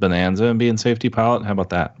friend's Bonanza and be in safety pilot? How about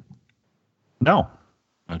that? No.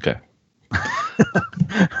 Okay.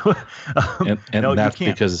 No, that's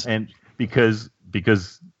you can't.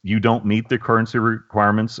 because you don't meet the currency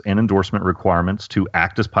requirements and endorsement requirements to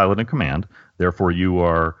act as pilot in command. Therefore, you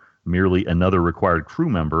are merely another required crew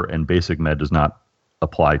member, and basic med does not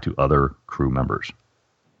apply to other crew members.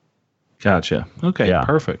 Gotcha. Okay, yeah.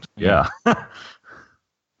 Perfect. Yeah.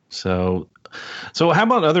 So how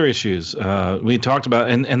about other issues? We talked about,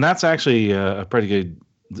 and that's actually a pretty good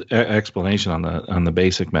explanation on the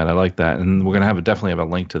basic med. I like that, and we're going to definitely have a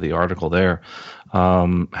link to the article there.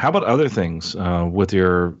 How about other things with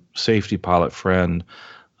your safety pilot friend?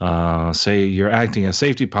 Say you're acting as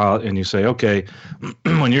safety pilot, and you say, okay,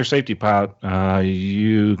 when you're safety pilot,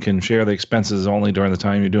 you can share the expenses only during the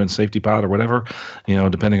time you're doing safety pilot or whatever,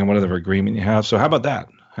 depending on whatever agreement you have. So how about that?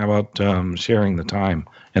 How about sharing the time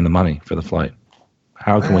and the money for the flight?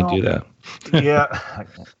 How can we do that? Yeah.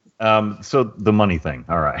 So the money thing.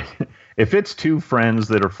 All right. If it's two friends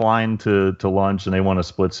that are flying to lunch and they want to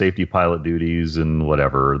split safety pilot duties and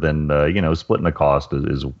whatever, then splitting the cost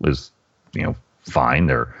is fine.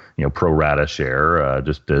 They're pro rata share,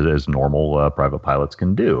 just as normal private pilots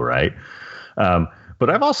can do, right? But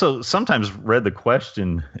I've also sometimes read the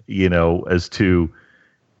question, as to,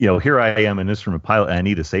 here I am, an instrument pilot, and I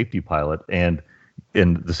need a safety pilot, and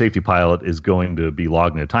the safety pilot is going to be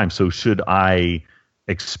logging the time. So should I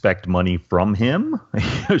expect money from him?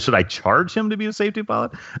 Should I charge him to be the safety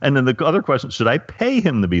pilot? And then the other question, should I pay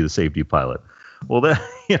him to be the safety pilot? Well,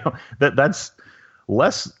 that's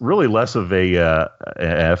less of a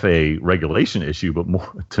FAA regulation issue, but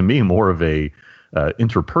more of a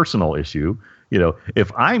interpersonal issue.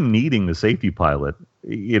 If I'm needing the safety pilot,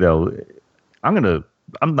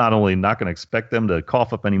 I'm not only not going to expect them to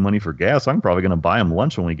cough up any money for gas, I'm probably going to buy them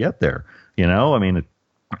lunch when we get there.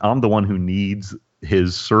 I'm the one who needs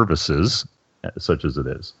his services, such as it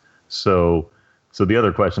is. So the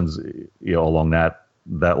other questions, along that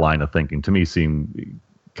line of thinking, to me seem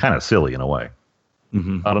kind of silly in a way.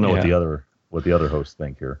 Mm-hmm. I don't know what the other hosts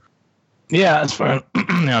think here. Yeah, as far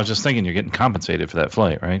I was just thinking, you're getting compensated for that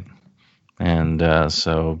flight, right? And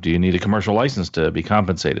so do you need a commercial license to be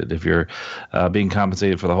compensated? If you're being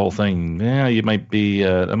compensated for the whole thing, you might be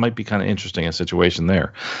it might be kind of interesting, a situation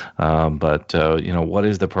there. But what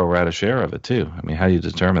is the pro rata share of it too? I mean, how do you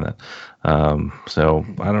determine that? So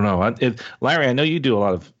I don't know. Larry, I know you do a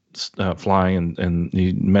lot of flying, and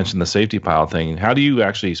you mentioned the safety pilot thing. How do you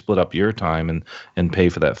actually split up your time and pay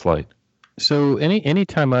for that flight? So any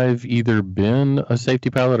time I've either been a safety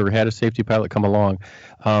pilot or had a safety pilot come along,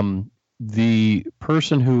 the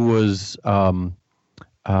person who was,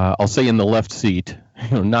 I'll say, in the left seat,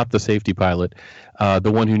 not the safety pilot,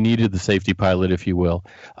 the one who needed the safety pilot, if you will,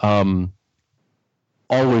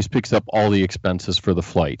 always picks up all the expenses for the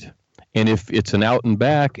flight. And if it's an out and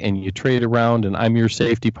back and you trade around and I'm your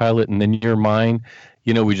safety pilot and then you're mine,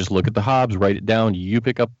 we just look at the hobs, write it down. You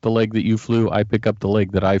pick up the leg that you flew, I pick up the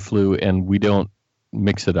leg that I flew, and we don't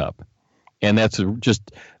mix it up. And that's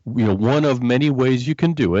just, one of many ways you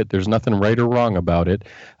can do it. There's nothing right or wrong about it.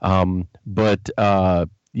 But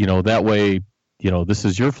that way, this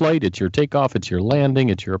is your flight. It's your takeoff. It's your landing.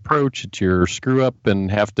 It's your approach. It's your screw up and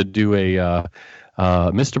have to do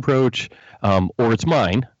a missed approach, or it's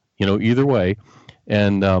mine, either way.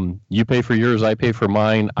 And you pay for yours. I pay for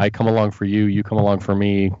mine. I come along for you. You come along for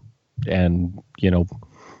me. And,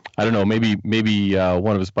 I don't know, maybe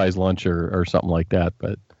one of us buys lunch or something like that.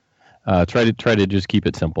 But try to just keep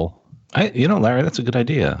it simple. Larry, that's a good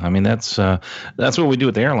idea. I mean, that's what we do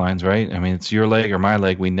with the airlines, right? I mean, it's your leg or my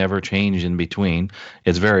leg. We never change in between.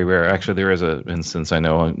 It's very rare. Actually, there is an instance, I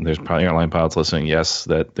know, and there's probably airline pilots listening, yes,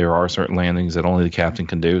 that there are certain landings that only the captain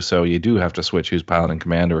can do. So you do have to switch who's pilot and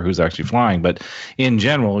commander or who's actually flying. But in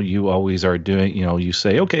general, you always are doing, you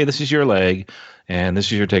say, okay, this is your leg. And this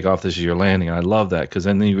is your takeoff, this is your landing. And I love that, because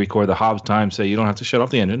then you record the Hobbs time, say you don't have to shut off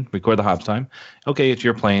the engine, record the Hobbs time. Okay, it's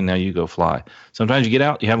your plane, now you go fly. Sometimes you get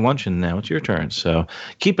out, you have lunch, and now it's your turn. So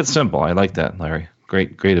keep it simple. I like that, Larry.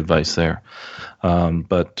 Great advice there.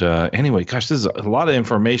 But anyway, gosh, this is a lot of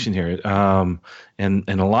information here, and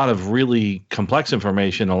a lot of really complex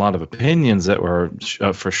information, a lot of opinions that were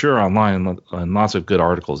for sure online, and lots of good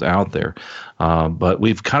articles out there. But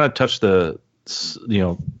we've kind of touched the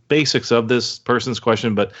basics of this person's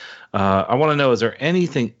question, but I want to know, is there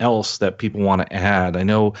anything else that people want to add? I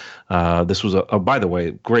know this was by the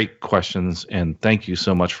way, great questions, and thank you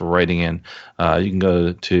so much for writing in. You can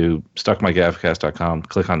go to stuckmygavcast.com,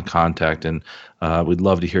 click on contact, and we'd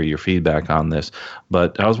love to hear your feedback on this.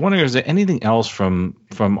 But I was wondering, is there anything else from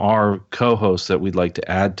our co-hosts that we'd like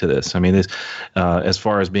to add to this? I mean, this, as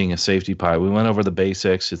far as being a safety pilot, we went over the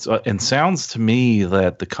basics. And sounds to me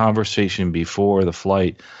that the conversation before the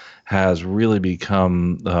flight has really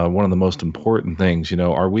become one of the most important things.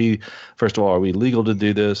 First of all, are we legal to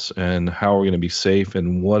do this, and how are we going to be safe,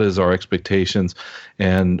 and what is our expectations,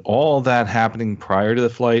 and all that happening prior to the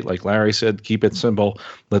flight? Like Larry said, keep it simple.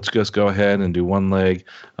 Let's just go ahead and do one leg.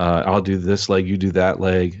 I'll do this leg, you do that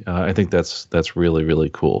leg. I think that's really, really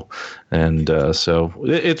cool. And so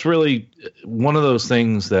it's really one of those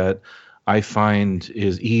things that I find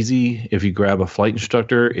is easy if you grab a flight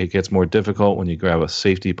instructor. It gets more difficult when you grab a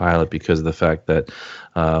safety pilot, because of the fact that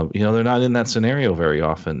they're not in that scenario very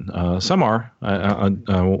often. Some are. I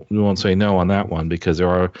won't say no on that one, because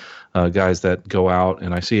there are guys that go out,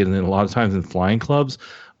 and I see it a lot of times in flying clubs,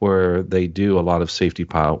 where they do a lot of safety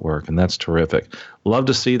pilot work, and that's terrific. Love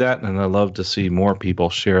to see that, and I love to see more people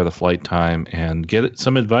share the flight time and get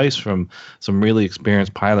some advice from some really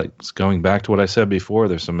experienced pilots. Going back to what I said before,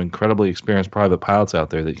 there's some incredibly experienced private pilots out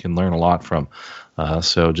there that you can learn a lot from.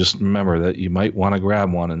 So just remember that you might want to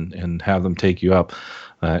grab one and have them take you up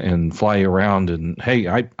and fly you around. And hey,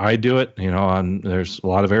 I do it. There's a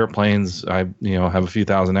lot of airplanes. I have a few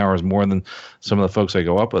thousand hours more than some of the folks I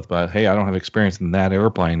go up with. But hey, I don't have experience in that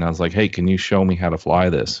airplane. I was like, hey, can you show me how to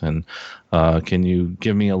fly this? And can you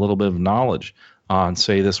give me a little bit of knowledge on,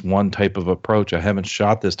 say, this one type of approach? I haven't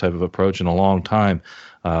shot this type of approach in a long time.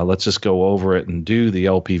 Let's just go over it and do the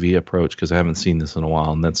LPV approach, because I haven't seen this in a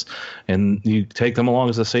while. And you take them along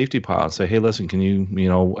as a safety pilot. Say, hey, listen, can you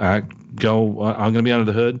go? I'm going to be under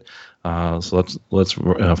the hood, so let's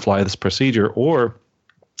fly this procedure. Or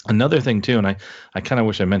another thing too, and I kind of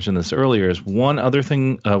wish I mentioned this earlier, is one other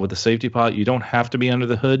thing with the safety pilot. You don't have to be under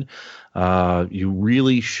the hood. You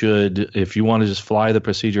really should, if you want to just fly the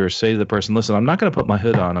procedure, or say to the person, listen, I'm not going to put my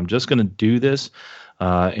hood on. I'm just going to do this.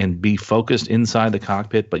 and be focused inside the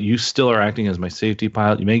cockpit, but you still are acting as my safety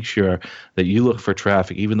pilot. You make sure that you look for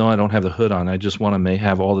traffic, even though I don't have the hood on. I just want to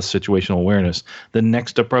have all the situational awareness. The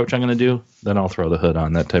next approach I'm going to do, then I'll throw the hood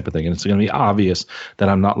on, that type of thing. And it's going to be obvious that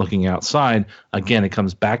I'm not looking outside. Again, it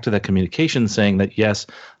comes back to that communication saying that, yes,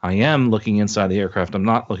 I am looking inside the aircraft. I'm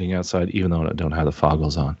not looking outside, even though I don't have the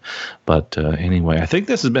foggles on. But anyway, I think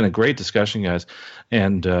this has been a great discussion, guys.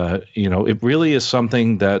 And, it really is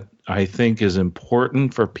something that I think is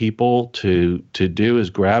important for people to do, is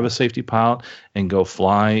grab a safety pilot and go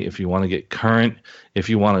fly. If you want to get current, if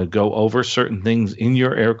you want to go over certain things in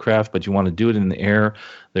your aircraft, but you want to do it in the air,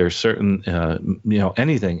 there's certain,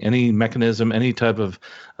 anything, any mechanism, any type of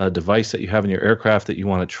device that you have in your aircraft that you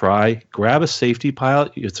want to try, grab a safety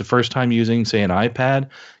pilot. It's the first time using, say, an iPad.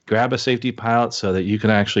 Grab a safety pilot so that you can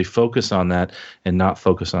actually focus on that and not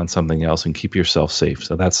focus on something else and keep yourself safe.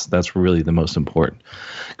 So that's really the most important.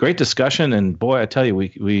 Great discussion. And boy, I tell you,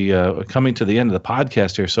 we are coming to the end of the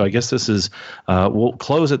podcast here. So I guess this is, we'll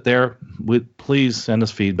close it there. Please send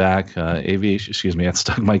us feedback, aviation, at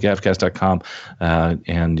stuckmikeavcast.com,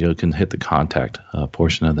 and you can hit the contact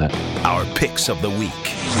portion of that. Our picks of the week.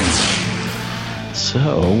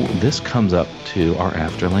 So this comes up to our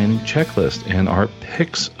after landing checklist and our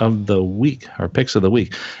picks of the week.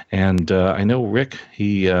 And I know Rick,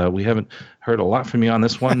 we haven't heard a lot from you on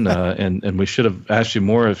this one, and we should have asked you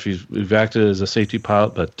more if you've acted as a safety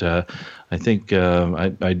pilot, but I think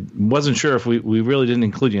I wasn't sure if we really didn't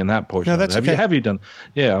include you in that portion. No, that's okay. Have you done?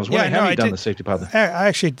 Yeah, I was wondering, have you done did. the safety pilot? I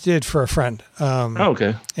actually did for a friend.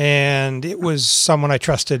 Okay. And it was someone I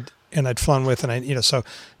trusted and I'd flown with, and so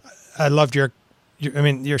I loved your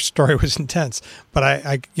story was intense, but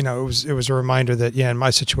it was a reminder that, in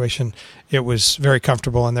my situation, it was very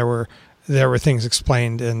comfortable, and there were things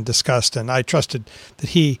explained and discussed, and I trusted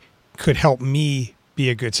that he could help me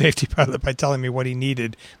be a good safety pilot by telling me what he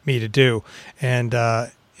needed me to do, and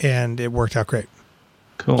it worked out great.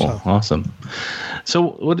 Cool, so. Awesome. So,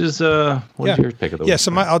 what is your pick of the week? Yeah,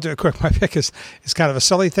 so I'll do it quick. My pick is kind of a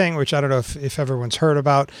silly thing, which I don't know if everyone's heard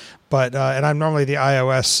about, but and I'm normally the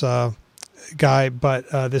iOS guy, but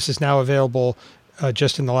this is now available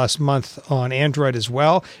just in the last month on Android as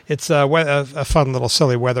well. It's a fun little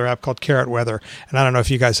silly weather app called Carrot Weather, and I don't know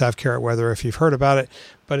if you guys have Carrot Weather, if you've heard about it,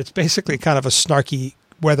 but it's basically kind of a snarky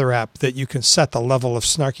weather app that you can set the level of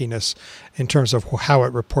snarkiness in terms of how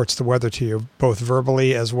it reports the weather to you, both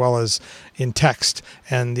verbally as well as in text.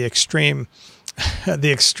 And the extreme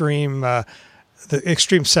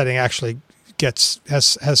setting actually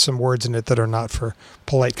has some words in it that are not for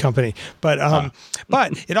polite company, but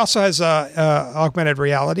it also has augmented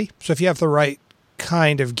reality. So if you have the right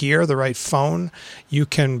kind of gear, the right phone, you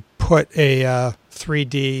can put a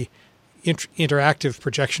 3D interactive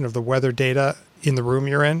projection of the weather data in the room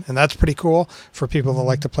you're in, and that's pretty cool for people that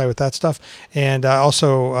like to play with that stuff. And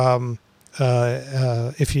also,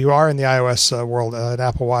 if you are in the iOS world, an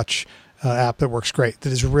Apple Watch app that works great,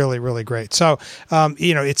 that is really, really great. So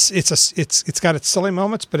it's got its silly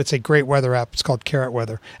moments, but it's a great weather app. It's called Carrot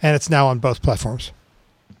Weather, and it's now on both platforms.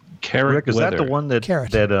 Carrot Rick, is Weather. that the one that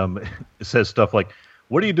says stuff like,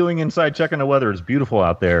 "What are you doing inside checking the weather? It's beautiful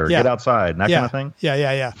out there. Yeah. Get outside," and that kind of thing?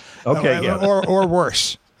 Yeah. Okay, Or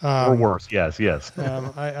worse. Or worse, yes.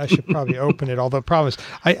 I should probably open it. Although the problem is,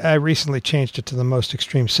 I recently changed it to the most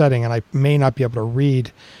extreme setting, and I may not be able to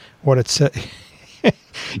read what it says.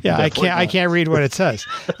 Yeah, I can't read what it says.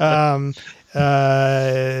 I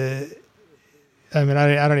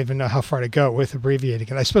don't even know how far to go with abbreviating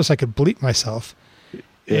it. I suppose I could bleep myself.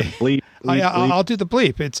 Yeah, bleep. I'll do the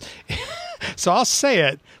bleep. So I'll say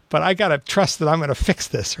it, but I got to trust that I'm going to fix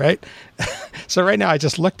this, right? So right now I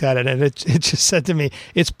just looked at it, and it just said to me,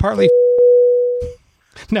 it's partly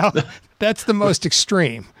now that's the most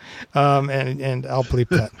extreme. And I'll bleep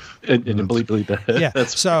that. and bleep that. Yeah.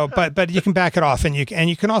 So, but you can back it off, and you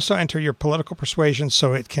can also enter your political persuasion,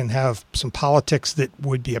 so it can have some politics that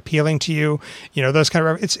would be appealing to you. Those kind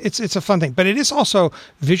of. It's a fun thing, but it is also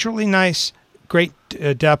visually nice. Great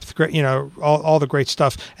depth, great, all the great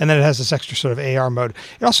stuff, and then it has this extra sort of AR mode.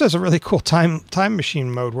 It also has a really cool time machine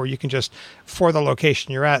mode where you can just, for the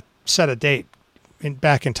location you're at, set a date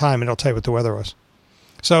back in time, and it'll tell you what the weather was.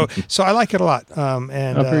 So I like it a lot.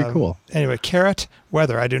 Very cool. Anyway, Carrot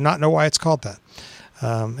Weather. I do not know why it's called that,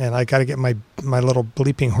 and I got to get my little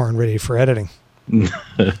bleeping horn ready for editing.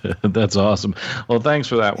 That's awesome. Well, thanks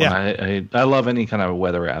for that one. Yeah. I love any kind of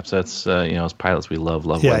weather apps. That's as pilots we love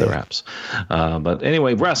weather apps. But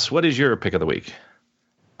anyway, Russ, what is your pick of the week?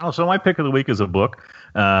 Oh, so my pick of the week is a book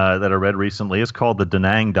that I read recently. It's called The Da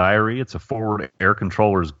Nang Diary. It's a forward air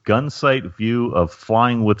controller's gun sight view of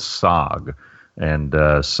flying with SOG. And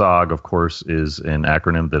SOG, of course, is an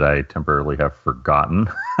acronym that I temporarily have forgotten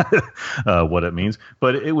what it means.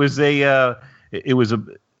 But it was a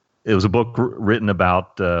book written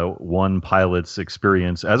about one pilot's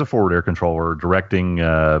experience as a forward air controller directing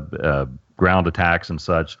ground attacks and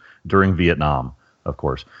such during Vietnam, of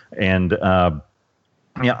course. And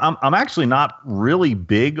I'm actually not really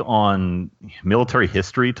big on military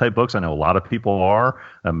history type books. I know a lot of people are.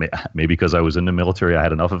 Maybe because I was in the military, I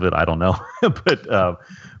had enough of it. I don't know, but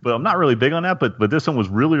I'm not really big on that. But this one was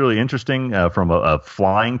really, really interesting from a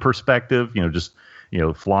flying perspective.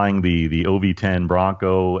 Flying the OV-10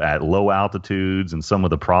 Bronco at low altitudes and some of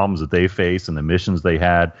the problems that they faced and the missions they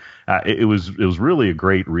had. It was really a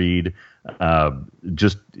great read.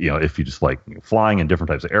 If you just like flying in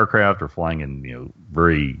different types of aircraft or flying in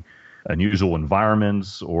very unusual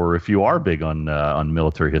environments, or if you are big on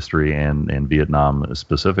military history and Vietnam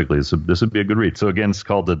specifically, this would be a good read. So again, it's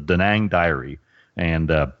called the Da Nang Diary, and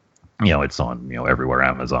it's on everywhere,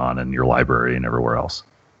 Amazon and your library and everywhere else.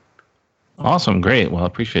 Awesome, great. Well, I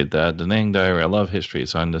appreciate that. Da Nang Diary. I love history,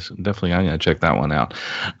 so I'm going to check that one out.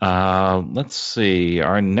 Let's see.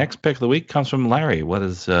 Our next pick of the week comes from Larry. What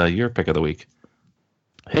is your pick of the week?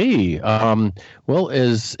 Hey, well,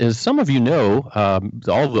 as some of you know,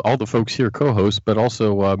 all the folks here co-hosts, but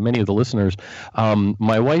also many of the listeners,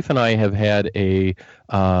 my wife and I have had a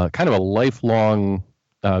kind of a lifelong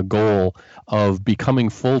goal of becoming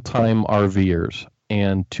full-time RVers.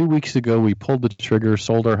 And 2 weeks ago, we pulled the trigger,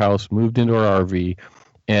 sold our house, moved into our RV,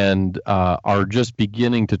 and are just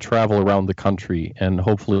beginning to travel around the country and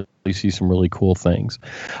hopefully see some really cool things.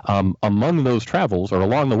 Among those travels, or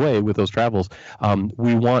along the way with those travels,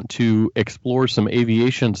 we want to explore some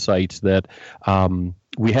aviation sites that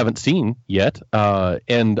we haven't seen yet.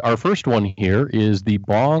 And our first one here is the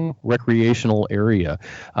Bong Recreational Area,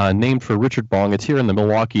 named for Richard Bong. It's here in the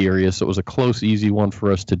Milwaukee area, so it was a close, easy one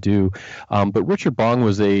for us to do. But Richard Bong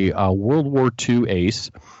was a World War II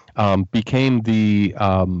ace, became the,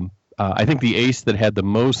 I think, the ace that had the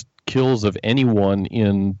most kills of anyone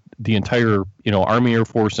in the entire, Army, Air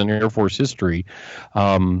Force, and Air Force history.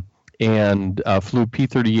 And flew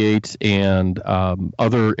P-38s and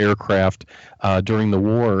other aircraft during the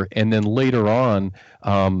war, and then later on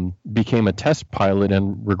became a test pilot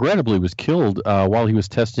and regrettably was killed while he was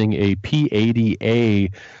testing a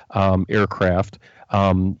P-80A aircraft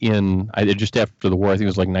just after the war. I think it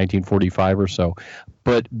was like 1945 or so.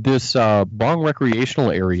 But this Bong Recreational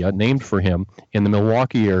Area, named for him in the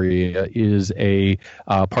Milwaukee area, is a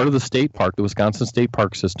part of the state park, the Wisconsin State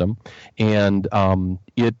Park System, and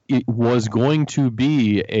it was going to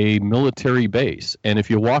be a military base. And if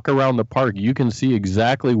you walk around the park, you can see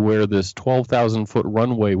exactly where this 12,000-foot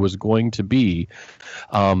runway was going to be.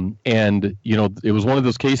 And it was one of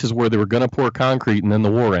those cases where they were going to pour concrete, and then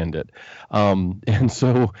the war ended. And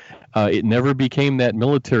so it never became that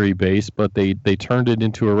military base, but they turned it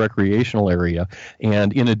into a recreational area.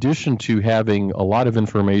 And in addition to having a lot of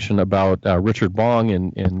information about Richard Bong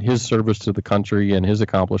and his service to the country and his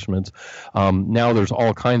accomplishments, now there's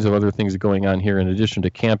all kinds of other things going on here in addition to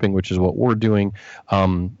camping, which is what we're doing,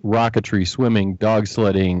 rocketry, swimming, dog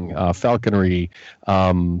sledding, falconry,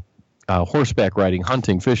 horseback riding,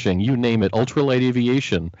 hunting, fishing, you name it, ultralight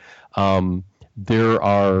aviation. There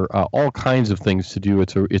are all kinds of things to do.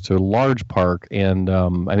 It's a large park, and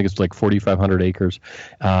I think it's like 4,500 acres,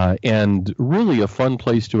 and really a fun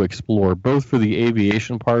place to explore, both for the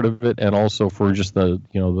aviation part of it and also for just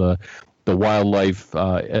the wildlife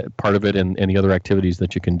part of it and the other activities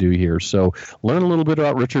that you can do here. So learn a little bit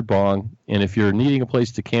about Richard Bong, and if you're needing a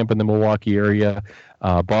place to camp in the Milwaukee area,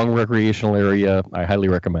 Bong Recreational Area, I highly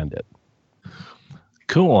recommend it.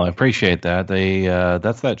 Cool, I appreciate that.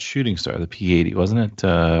 That's that Shooting Star, the P-80, wasn't it?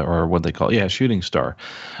 Or what they call it? Yeah, Shooting Star.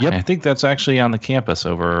 Yep. And I think that's actually on the campus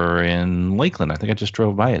over in Lakeland. I think I just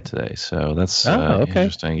drove by it today, so that's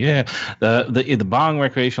interesting. Yeah, the Bong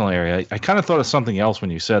Recreational Area. I kind of thought of something else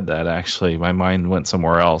when you said that. Actually, my mind went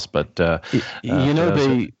somewhere else. But if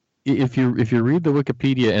you read the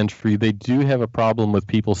Wikipedia entry, they do have a problem with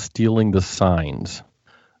people stealing the signs.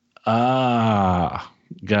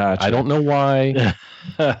 Gotcha. I don't know why,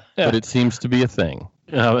 but it seems to be a thing.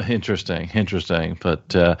 Oh, interesting.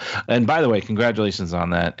 But and by the way, congratulations on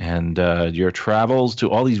that and your travels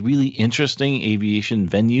to all these really interesting aviation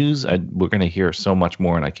venues. We're going to hear so much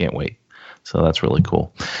more, and I can't wait. So that's really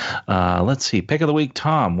cool. Let's see. Pick of the week,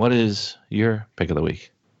 Tom. What is your pick of the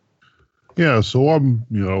week? Yeah, so I'm,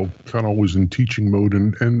 kind of always in teaching mode,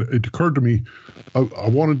 and it occurred to me, I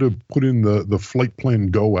wanted to put in the Flight Plan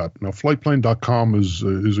Go app. Now, flightplan.com is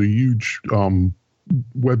a huge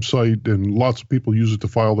website, and lots of people use it to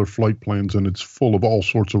file their flight plans, and it's full of all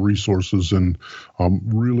sorts of resources and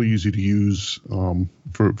really easy to use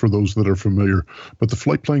for those that are familiar. But the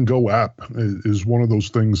Flight Plan Go app is one of those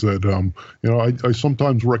things that I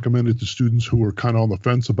sometimes recommend it to students who are kind of on the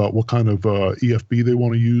fence about what kind of EFB they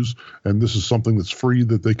want to use, and this is something that's free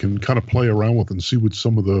that they can kind of play around with and see what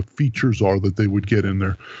some of the features are that they would get in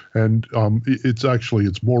there. And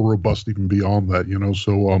it's more robust even beyond that,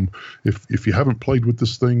 so if you haven't played with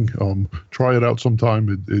this thing, try it out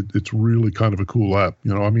sometime. It's really kind of a cool app.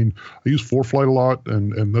 I use ForeFlight a lot,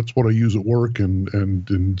 and that's what I use at work and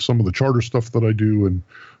in some of the charter stuff that I do. And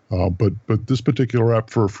but this particular app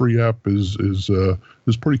for a free app is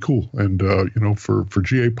pretty cool. And for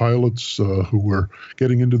GA pilots who are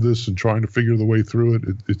getting into this and trying to figure the way through it,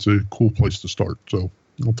 it's a cool place to start. So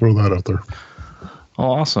I'll throw that out there.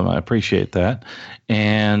 Oh, awesome. I appreciate that.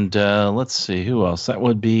 And let's see, who else? That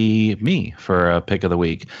would be me for a pick of the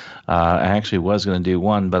week. I actually was going to do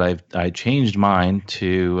one, but I changed mine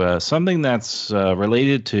to something that's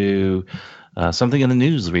related to something in the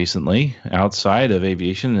news recently outside of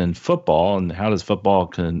aviation and football. And how does football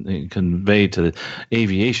convey to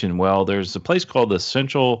aviation? Well, there's a place called the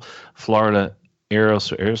Central Florida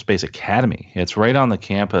Aerospace Academy. It's right on the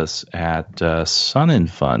campus at Sun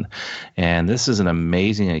and Fun, and this is an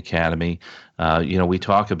amazing academy. We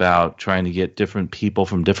talk about trying to get different people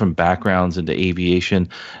from different backgrounds into aviation.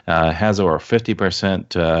 Has over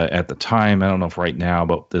 50% at the time. I don't know if right now,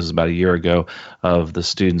 but this is about a year ago, of the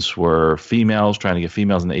students were females, trying to get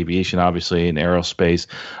females into aviation, obviously in aerospace.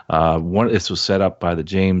 This was set up by the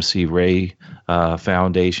James C. Ray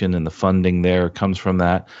Foundation, and the funding there comes from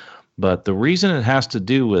that. But the reason it has to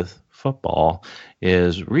do with football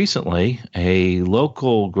is recently a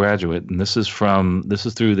local graduate, and this is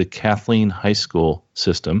through the Kathleen High School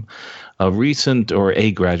system, a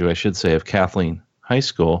graduate, I should say, of Kathleen High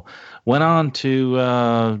School, went on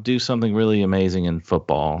to do something really amazing in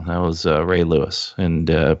football. That was Ray Lewis, and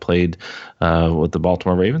played with the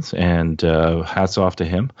Baltimore Ravens, and hats off to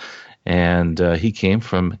him. And he came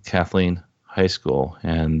from Kathleen High School,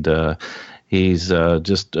 and he's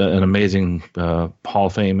just an amazing Hall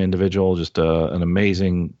of Fame individual, just an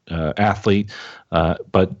amazing athlete.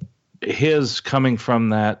 But his coming from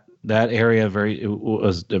that area, it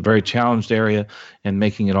was a very challenged area, and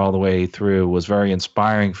making it all the way through was very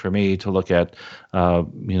inspiring for me to look at,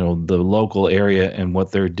 the local area and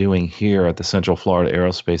what they're doing here at the Central Florida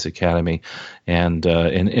Aerospace Academy, and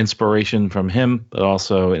an inspiration from him, but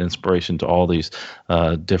also an inspiration to all these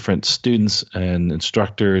different students and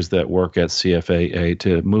instructors that work at CFAA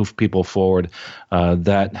to move people forward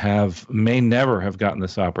that may never have gotten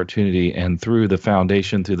this opportunity. And through the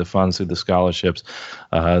foundation, through the funds, through the scholarships,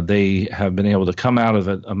 they have been able to come out of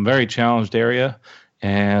a very challenged area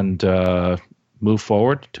and move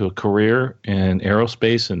forward to a career in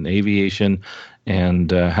aerospace and aviation, and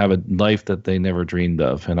have a life that they never dreamed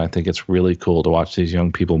of. And I think it's really cool to watch these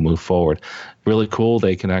young people move forward. Really cool.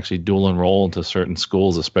 They can actually dual enroll into certain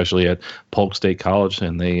schools, especially at Polk State College,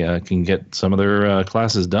 and they can get some of their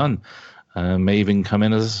classes done. May even come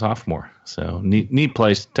in as a sophomore. So neat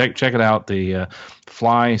place. Check it out, the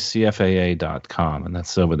flycfaa.com, and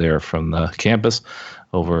that's over there from the campus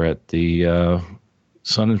over at the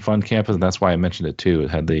Sun and Fun campus, and that's why I mentioned it too. It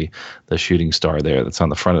had the shooting star there that's on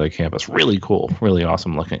the front of the campus. Really cool, really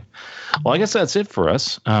awesome looking. Well, I guess that's it for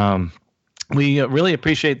us. We really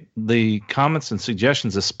appreciate the comments and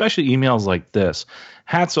suggestions, especially emails like this.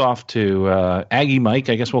 Hats off to Aggie Mike,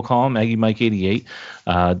 I guess we'll call him, Aggie Mike 88.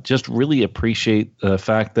 Just really appreciate the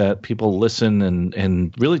fact that people listen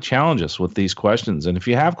and really challenge us with these questions. And if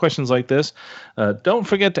you have questions like this, don't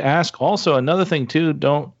forget to ask. Also, another thing too,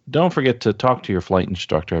 don't forget to talk to your flight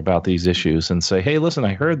instructor about these issues and say, hey, listen,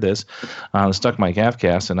 I heard this on the Stuck Mike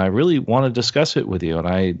AvCast, and I really want to discuss it with you.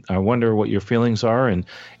 And I wonder what your feelings are. And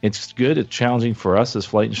it's good. It's challenging for us as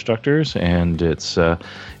flight instructors, and it's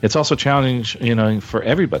also challenging, for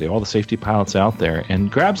everybody, all the safety pilots out there. And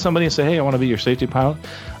grab somebody and say, hey, I want to be your safety pilot,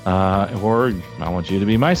 or I want you to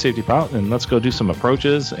be my safety pilot, and let's go do some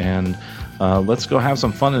approaches, and let's go have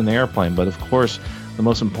some fun in the airplane. But of course, the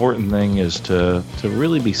most important thing is to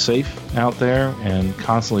really be safe out there and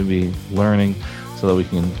constantly be learning, so that we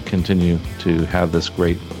can continue to have this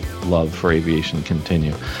great love for aviation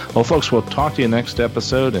continue. Well, folks, we'll talk to you next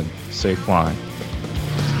episode, and safe flying.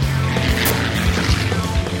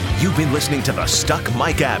 You've been listening to the Stuck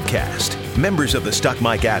Mike AvCast. Members of the Stuck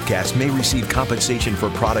Mic Avcast may receive compensation for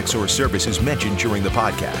products or services mentioned during the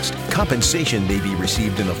podcast. Compensation may be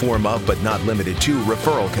received in the form of, but not limited to,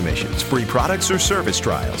 referral commissions, free products, or service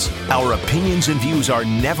trials. Our opinions and views are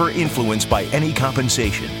never influenced by any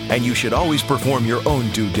compensation, and you should always perform your own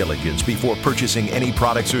due diligence before purchasing any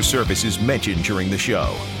products or services mentioned during the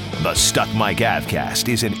show. The Stuck Mic Avcast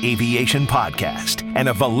is an aviation podcast and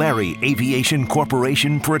a Valeri Aviation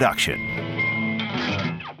Corporation production.